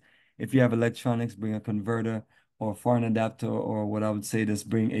batteries. If you have electronics, bring a converter or a foreign adapter, or what I would say, just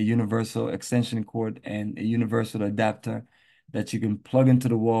bring a universal extension cord and a universal adapter that you can plug into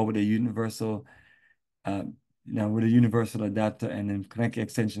the wall with a universal adapter and then connect your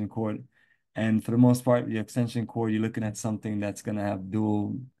extension cord. And for the most part, your extension cord, you're looking at something that's going to have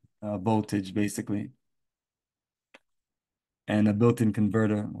dual voltage, basically, and a built-in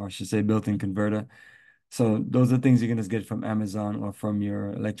converter, or I should say built-in converter. So those are things you can just get from Amazon or from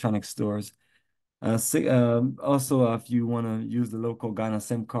your electronic stores. Also, if you want to use the local Ghana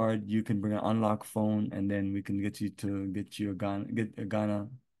SIM card, you can bring an unlock phone, and then we can get you a Ghana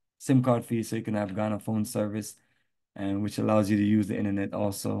SIM card fee so you can have Ghana phone service, and which allows you to use the internet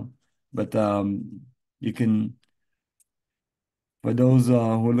also. But you can, for those who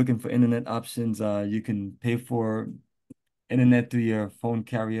are looking for internet options, you can pay for internet through your phone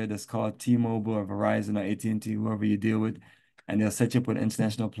carrier that's called T-Mobile or Verizon or AT&T, whoever you deal with, and they'll set you up with an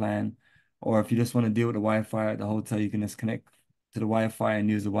international plan. Or if you just want to deal with the Wi-Fi at the hotel, you can just connect to the Wi-Fi and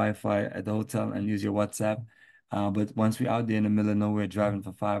use the Wi-Fi at the hotel and use your WhatsApp. But once we're out there in the middle of nowhere driving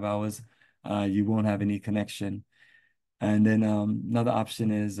for 5 hours, you won't have any connection. And then another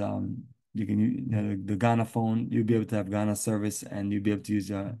option is you can use the Ghana phone. You'll be able to have Ghana service, and you'll be able to use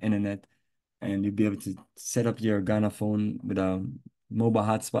your internet, and you'll be able to set up your Ghana phone with a mobile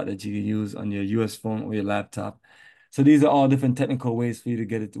hotspot that you can use on your US phone or your laptop. So these are all different technical ways for you to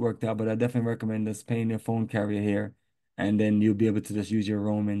get it worked out, but I definitely recommend just paying your phone carrier here, and then you'll be able to just use your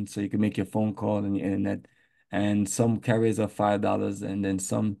roaming so you can make your phone call and your internet. And some carriers are $5, and then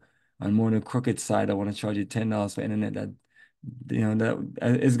some on more on the crooked side, I want to charge you $10 for internet that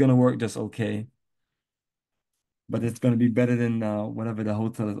is gonna work just okay. but it's going to be better than whatever the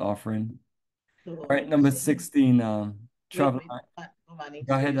hotel is offering. So All are right, you number saying, 16, wait, travel. Bomani, Go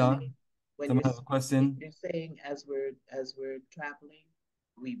so ahead, you're saying when someone has a question? you're saying as we're traveling,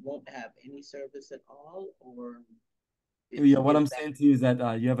 we won't have any service at all, or Yeah, what I'm is that saying to you is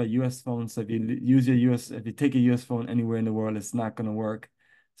that you have a US phone, so if you use your if you take a US phone anywhere in the world, it's not going to work.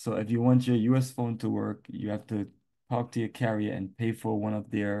 So if you want your US phone to work, you have to talk to your carrier and pay for one of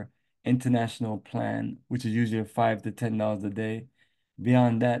their international plan, which is usually $5 to $10 a day.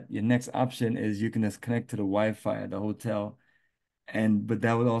 Beyond that, your next option is you can just connect to the Wi-Fi at the hotel, but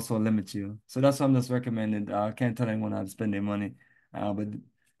that would also limit you. So that's what I'm just recommending. I can't tell anyone how to spend their money. But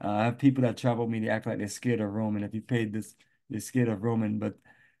I have people that travel with me, they act like they're scared of roaming. If you paid this, they're scared of roaming. But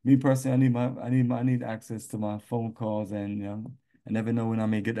me personally, I need access to my phone calls, and I never know when I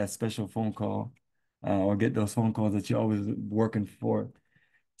may get that special phone call, or get those phone calls that you're always working for.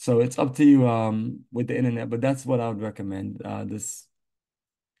 So it's up to you with the internet, but that's what I would recommend. This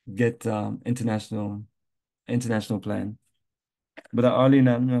get international plan. But Arlene,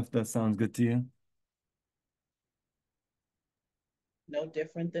 I don't know if that sounds good to you. no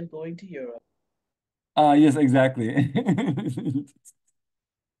different than going to Europe? Yes, exactly.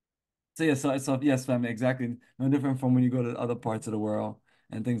 So yeah, so yes, family, exactly. No different from when you go to other parts of the world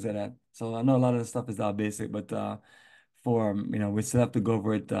and things like that. So I know a lot of the stuff is basic, but for we still have to go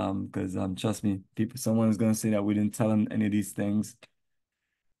over it because trust me, someone is gonna say that we didn't tell them any of these things.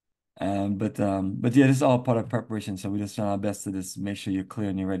 But yeah, this is all part of preparation. So we're just trying our best to just make sure you're clear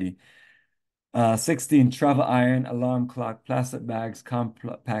and you're ready. 16, travel iron, alarm clock, plastic bags,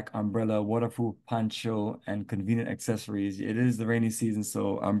 compact umbrella, waterproof poncho, and convenient accessories. It is the rainy season,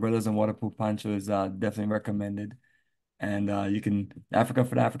 so umbrellas and waterproof poncho is definitely recommended. And Africa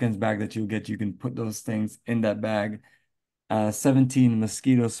for the Africans bag that you get, you can put those things in that bag. 17,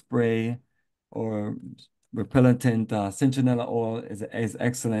 mosquito spray or repellent, citronella oil is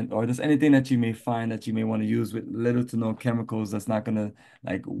excellent, or just anything that you may find that you may want to use with little to no chemicals that's not gonna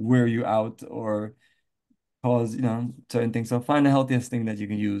like wear you out or cause certain things. So find the healthiest thing that you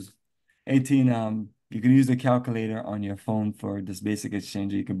can use. 18, you can use a calculator on your phone for this basic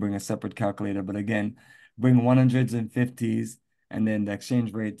exchange. You can bring a separate calculator, but again, bring 100s and 50s, and then the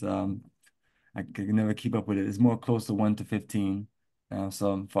exchange rate, I can never keep up with it. It's more close to 1 to 15.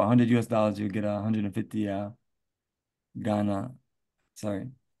 So for 100 US dollars, you get 150 Ghana. Sorry.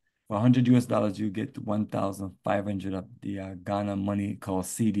 For 100 US dollars, you get 1,500 of the Ghana money called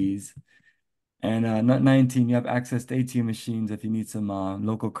CDs. And 19, you have access to ATM machines if you need some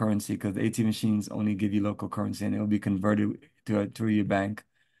local currency, because the ATM machines only give you local currency and it will be converted through your bank.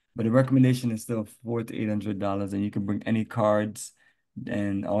 But the recommendation is still $400 to $800, and you can bring any cards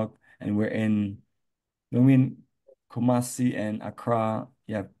and when we're in Kumasi and Accra,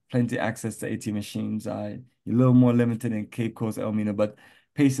 you have plenty access to ATM machines. You're a little more limited in Cape Coast, Elmina, but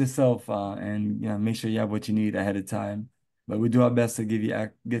pace yourself and make sure you have what you need ahead of time. But we do our best to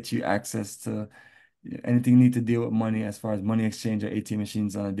get you access to anything you need to deal with money as far as money exchange or ATM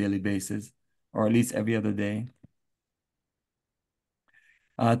machines on a daily basis, or at least every other day.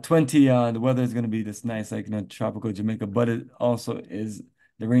 20, the weather is going to be this nice, like tropical Jamaica, but it also is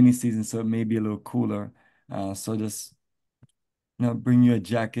the rainy season, so it may be a little cooler. So just bring you a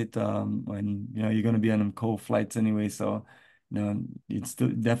jacket when you're going to be on them cold flights anyway. So you'd still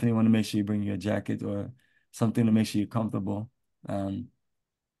definitely want to make sure you bring your jacket or something to make sure you're comfortable. And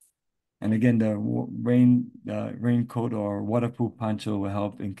again, the raincoat or waterproof poncho will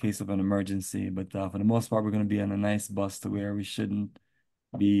help in case of an emergency. But for the most part, we're going to be on a nice bus to where we shouldn't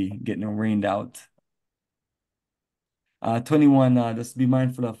be getting rained out. 21, just be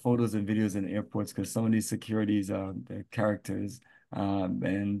mindful of photos and videos in airports because some of these securities are their characters.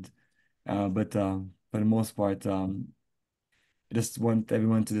 But for the most part, I just want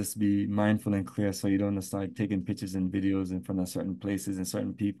everyone to just be mindful and clear so you don't start taking pictures and videos in front of certain places and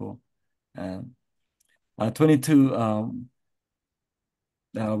certain people. 22,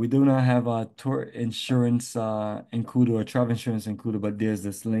 we do not have a tour insurance included or travel insurance included, but there's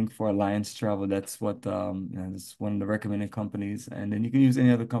this link for Alliance Travel. That's what it's one of the recommended companies, and then you can use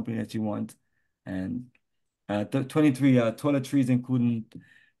any other company that you want. And 23, toiletries including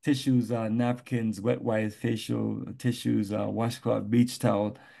tissues, napkins, wet wipes, facial tissues, washcloth, beach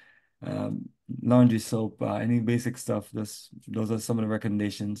towel, laundry soap, any basic stuff. Those are some of the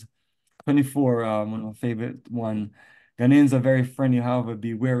recommendations. 24, one of my favorite one. Ghanaians are very friendly, however,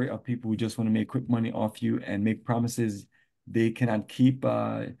 be wary of people who just want to make quick money off you and make promises they cannot keep.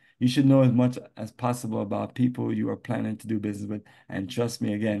 You should know as much as possible about people you are planning to do business with. And trust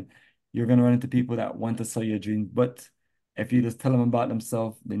me, again, you're going to run into people that want to sell your dreams. But if you just tell them about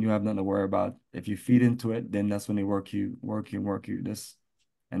themselves, then you have nothing to worry about. If you feed into it, then that's when they work you. This,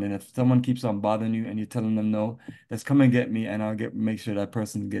 and then if someone keeps on bothering you and you're telling them no, just come and get me, and I'll make sure that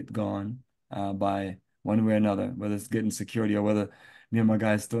person get gone by one way or another, whether it's getting security or whether me and my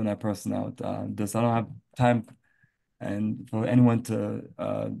guys throwing that person out. Just I don't have time and for anyone to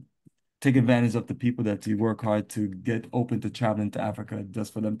take advantage of the people that you work hard to get open to traveling to Africa,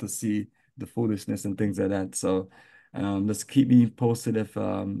 just for them to see the foolishness and things like that. So just keep me posted if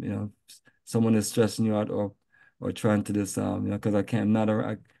someone is stressing you out or trying to just because I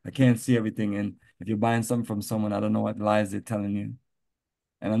can't see everything, and if you're buying something from someone, I don't know what lies they're telling you.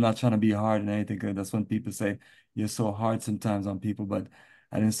 And I'm not trying to be hard and anything, because that's when people say you're so hard sometimes on people, but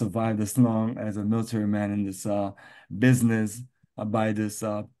I didn't survive this long as a military man in this business by this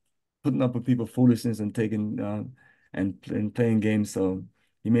putting up with people foolishness and taking and playing games. So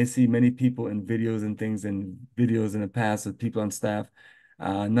you may see many people in videos and things and videos in the past with people on staff.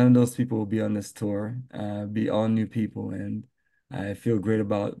 None of those people will be on this tour, be all new people. And I feel great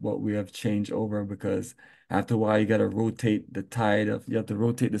about what we have changed over, because after a while you got to rotate the tide of, you have to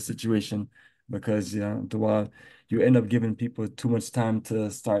rotate the situation, because after a while you end up giving people too much time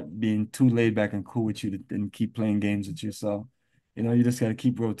to start being too laid back and cool with you and keep playing games with you. So you just got to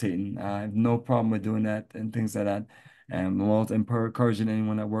keep rotating. I have no problem with doing that and things like that. And I'm always encouraging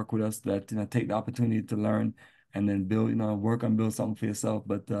anyone that work with us that take the opportunity to learn and then build, work on build something for yourself.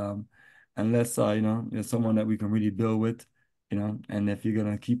 But unless you're someone that we can really build with, and if you're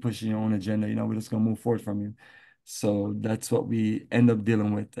gonna keep pushing your own agenda, we're just gonna move forward from you. So that's what we end up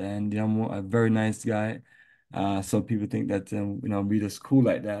dealing with. And I'm a very nice guy. So people think that we just cool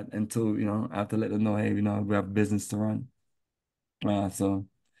like that until I have to let them know, hey, we have business to run. So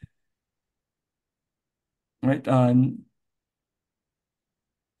right,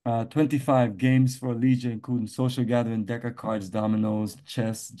 25 games for leisure, including social gathering, deck of cards, dominoes,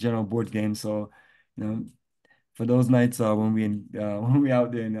 chess, general board games. So, for those nights when we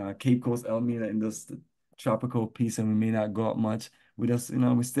out there in Cape Coast, Elmina, in this tropical piece, and we may not go out much, we just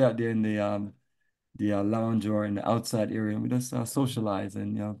we stay out there in the lounge or in the outside area, and we just socialize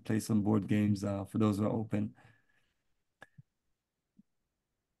and play some board games for those who are open.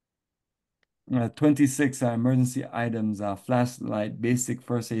 26 emergency items, flashlight, basic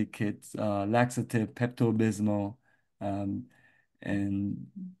first aid kits, laxative, Pepto-Bismol, and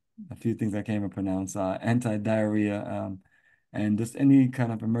a few things I can't even pronounce, anti-diarrhea, and just any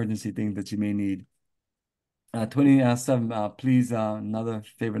kind of emergency thing that you may need. 27, please, another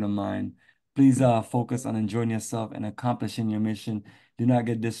favorite of mine, please focus on enjoying yourself and accomplishing your mission. Do not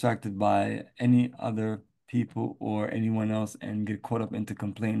get distracted by any other people or anyone else and get caught up into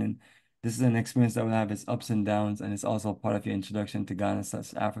complaining. This is an experience that will have its ups and downs, and it's also part of your introduction to Ghana,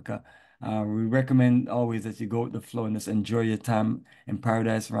 South Africa. We recommend always that you go with the flow and just enjoy your time in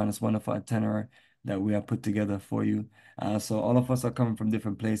paradise around this wonderful itinerary that we have put together for you. So all of us are coming from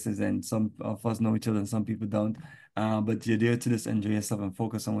different places, and some of us know each other and some people don't. But you're there to just enjoy yourself and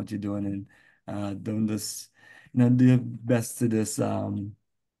focus on what you're doing, and don't just, do your best to just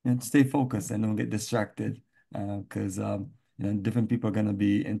stay focused and don't get distracted. Because different people are gonna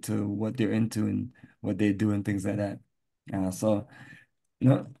be into what they're into and what they do and things like that. So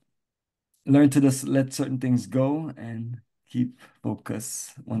learn to just let certain things go and keep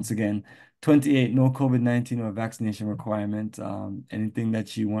focus. Once again, 28, no COVID-19 or vaccination requirement. Anything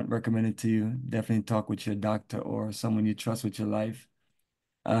that you want recommended to you, definitely talk with your doctor or someone you trust with your life.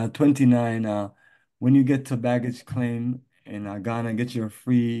 29, when you get to baggage claim in Ghana, get your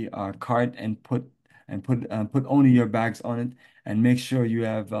free card and put only your bags on it, and make sure you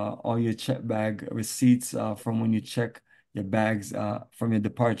have all your check bag receipts from when you check your bags from your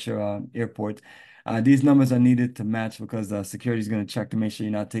departure airport. These numbers are needed to match, because security is going to check to make sure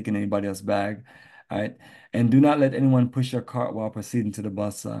you're not taking anybody else's bag. All right. And do not let anyone push your cart while proceeding to the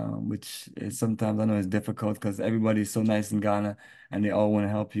bus, which is sometimes, I know, is difficult because everybody's so nice in Ghana and they all want to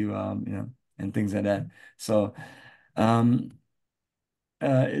help you, and things like that. So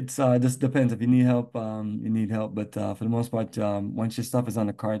it's just depends. If you need help, you need help. But for the most part, once your stuff is on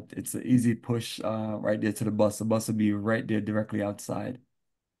the cart, it's an easy push right there to the bus. The bus will be right there directly outside.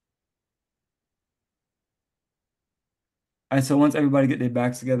 All right, so once everybody get their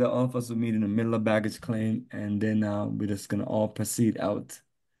bags together, all of us will meet in the middle of baggage claim, and then we're just gonna all proceed out.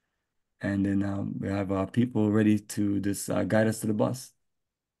 And then we have people ready to just guide us to the bus.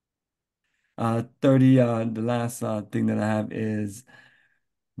 30, the last thing that I have is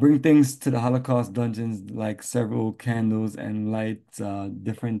bring things to the Holocaust dungeons, like several candles and lights,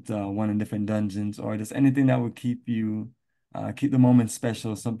 different one in different dungeons, or just anything that would keep the moment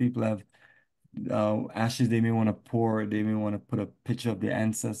special. Some people have ashes they may want to pour, they may want to put a picture of their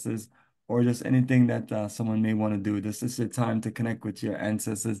ancestors, or just anything that someone may want to do. This is your time to connect with your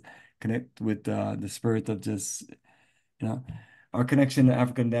ancestors, connect with the spirit of just, you know, our connection to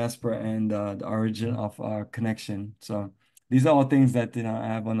African diaspora and the origin of our connection. So these are all things that, you know, I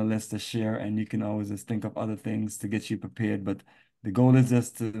have on the list to share, and you can always just think of other things to get you prepared. But the goal is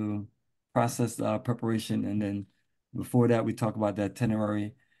just to process preparation, and then before that, we talk about the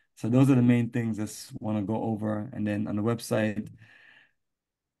itinerary. So those are the main things I just want to go over. And then on the website,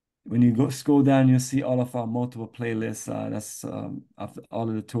 when you go scroll down, you'll see all of our multiple playlists. That's of all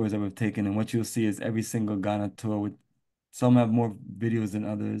of the tours that we've taken. And what you'll see is every single Ghana tour with some have more videos than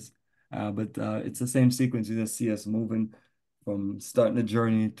others. But it's the same sequence. You just see us moving from starting the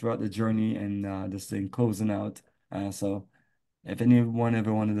journey throughout the journey and this thing closing out. So if anyone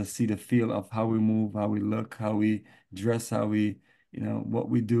ever wanted to see the feel of how we move, how we look, how we dress, how we, you know, what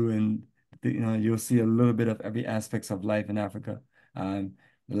we do, and you know, you'll see a little bit of every aspects of life in Africa. The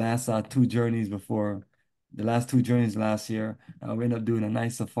last the last two journeys last year, we ended up doing a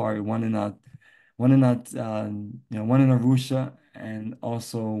nice safari, one in one in Arusha and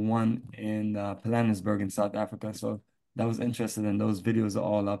also one in Johannesburg in South Africa. So that was interesting, and those videos are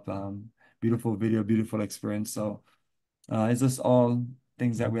all up. Beautiful video, beautiful experience. So it's just all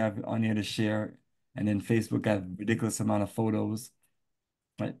things that we have on here to share. And then Facebook got a ridiculous amount of photos.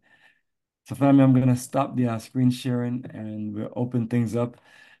 Right. So family, I'm gonna stop the screen sharing and we'll open things up.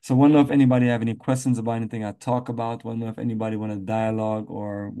 So I wonder if anybody have any questions about anything I talk about. Wonder if anybody want to dialogue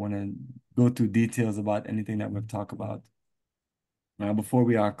or want to go through details about anything that we've talked about. Now, before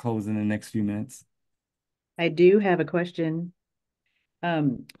we are closing in the next few minutes. I do have a question.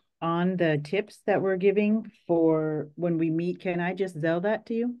 On the tips that we're giving for when we meet, can I just Zelle that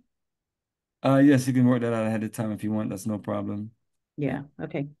to you? Yes, you can work that out ahead of time if you want. That's no problem. Yeah.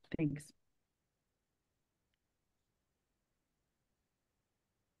 Okay. Thanks.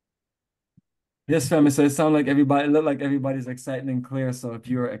 Yes, family. So it sounds like it looked like everybody's excited and clear. So if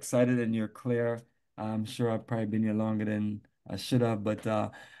you're excited and you're clear, I'm sure I've probably been here longer than I should have, but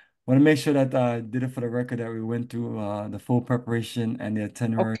want to make sure that I did it for the record that we went through the full preparation and the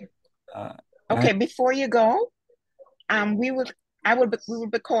itinerary. Okay. Okay, before you go, we will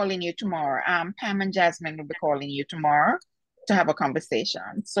be calling you tomorrow. Pam and Jasmine will be calling you tomorrow to have a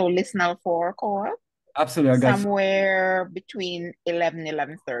conversation. So listen out for a call. Absolutely, I got you. Somewhere between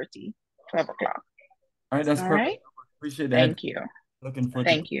 11:30, 12 o'clock. All right, that's All perfect. right. Appreciate that. Thank you. Looking forward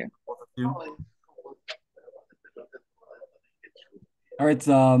Thank to you. both of you. All right,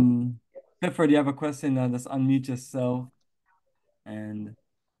 Clifford, do you have a question? Just unmute yourself. And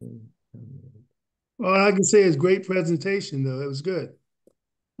all I can say is great presentation, though. It was good.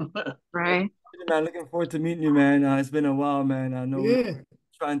 Right. Man, looking forward to meeting you, man. It's been a while, man. I know we Yeah. were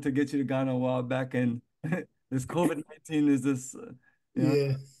trying to get you to Ghana a while back, and this COVID-19 is this,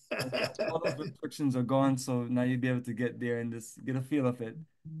 Yeah. all those restrictions are gone, so now you'll be able to get there and just get a feel of it.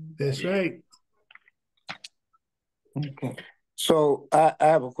 That's right. Okay. So I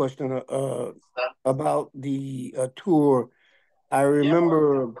have a question about the tour. I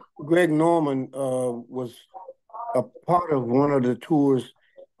remember Greg Norman was a part of one of the tours.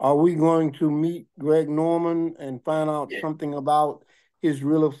 Are we going to meet Greg Norman and find out something about his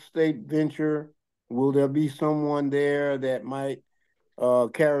real estate venture? Will there be someone there that might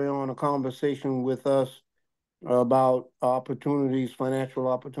carry on a conversation with us about opportunities, financial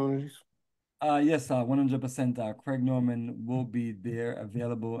opportunities? Yes, 100%. Craig Norman will be there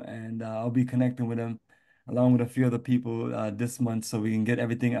available, and I'll be connecting with him along with a few other people this month so we can get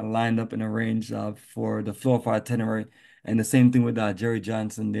everything lined up and arranged for the floor of our itinerary. And the same thing with Jerry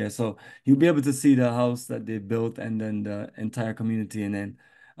Johnson there. So you'll be able to see the house that they built and then the entire community. And then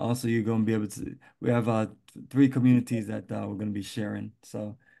also you're going to be able to, we have 3 communities that we're going to be sharing.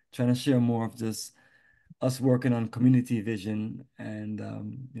 So trying to share more of just us working on community vision and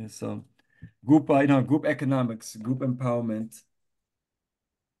yeah, so group, group economics, group empowerment.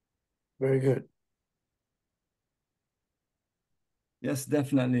 Very good. Yes,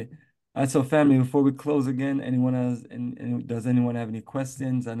 definitely. All right, so family, before we close again, does anyone have any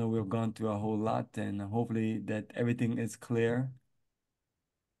questions? I know we've gone through a whole lot, and hopefully that everything is clear.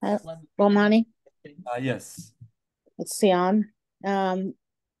 Bomani, Yes. it's Sion. I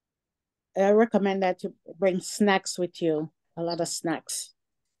recommend that you bring snacks with you, a lot of snacks.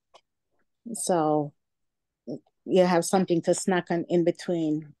 So you have something to snack on in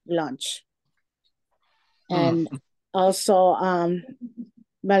between lunch. And also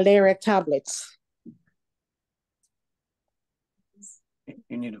malaria tablets.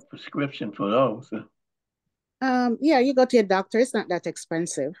 You need a prescription for those. Yeah, you go to your doctor. It's not that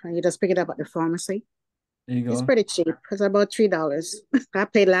expensive. And you just pick it up at the pharmacy. There you It's go. pretty cheap. It's about $3. I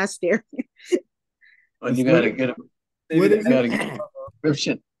paid last year. But you gotta get a What is it?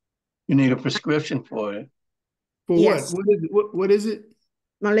 prescription. You need a prescription for it. For Yes. what? What is it? What is it?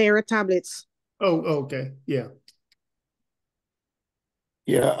 Malaria tablets. Oh, okay. Yeah.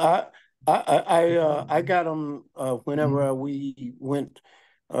 Yeah, I got them whenever we went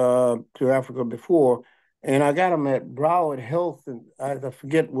to Africa before, and I got them at Broward Health, and I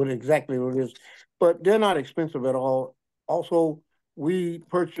forget exactly what it is, but they're not expensive at all. Also, we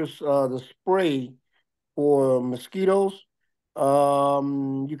purchased the spray for mosquitoes.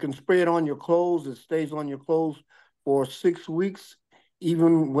 You can spray it on your clothes. It stays on your clothes for 6 weeks,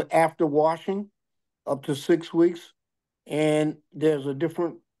 even after washing, up to 6 weeks. And there's a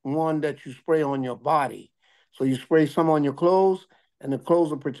different one that you spray on your body. So you spray some on your clothes, and the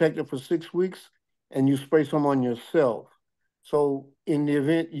clothes are protected for 6 weeks, and you spray some on yourself. So in the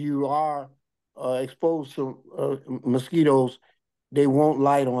event you are exposed to mosquitoes, they won't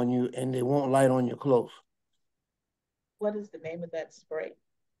light on you, and they won't light on your clothes. What is the name of that spray?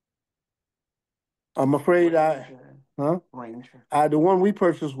 I'm afraid Ranger. the one we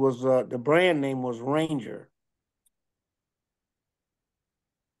purchased was the brand name was Ranger.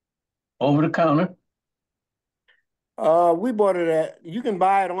 Over the counter? We bought it at, you can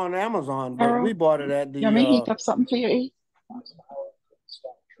buy it on Amazon, but we bought it at the You want me to heat up something for you to eat?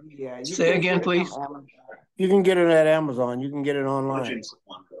 Yeah. Say again, please. You can get it at Amazon. You can get it online.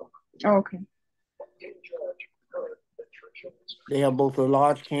 Oh, okay. They have both a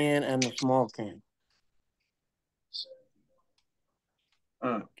large can and a small can.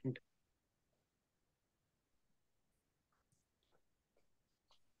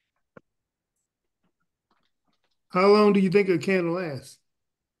 How long do you think a can will last?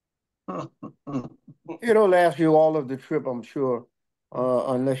 It'll last you all of the trip, I'm sure,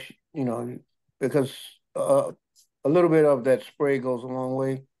 unless, because a little bit of that spray goes a long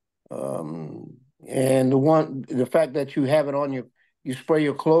way. And the fact that you have it on you spray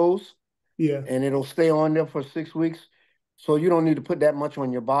your clothes, yeah, and it'll stay on there for 6 weeks. So you don't need to put that much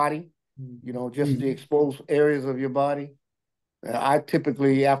on your body, just the exposed areas of your body. I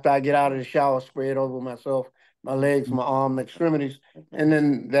typically, after I get out of the shower, spray it over myself, my legs, my arm, extremities, and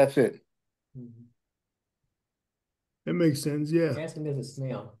then that's it. that makes sense. Yeah. Ask him, does it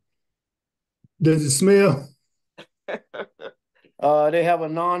smell? Does it smell? They have a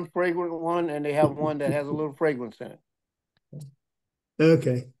non-fragrant one, and they have one that has a little fragrance in it.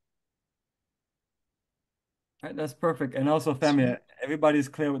 Okay. All right, that's perfect. And also, family, everybody's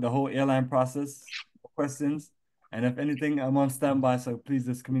clear with the whole airline process, questions. And if anything, I'm on standby, so please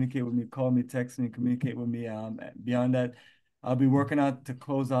just communicate with me, call me, text me, communicate with me. Beyond that, I'll be working out to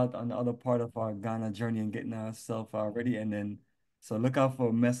close out on the other part of our Ghana journey and getting ourselves ready. And then, so look out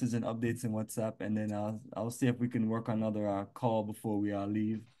for messages and updates in WhatsApp. And then I'll see if we can work on another call before we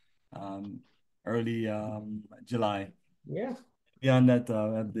leave early July. Yeah. Beyond that,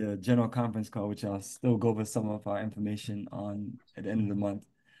 at the general conference call, which I'll still go over some of our information on at the end of the month.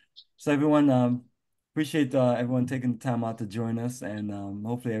 So everyone, appreciate everyone taking the time out to join us, and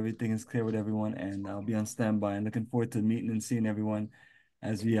hopefully everything is clear with everyone, and I'll be on standby and looking forward to meeting and seeing everyone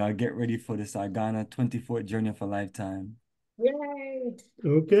as we get ready for this Ghana 24th Journey of a Lifetime. Yay.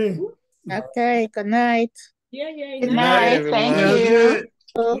 Okay. Okay, good night. Yay. Good night. Thank Sounds you. good.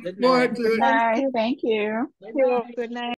 Good night. Good Good night. Thank you. Good night.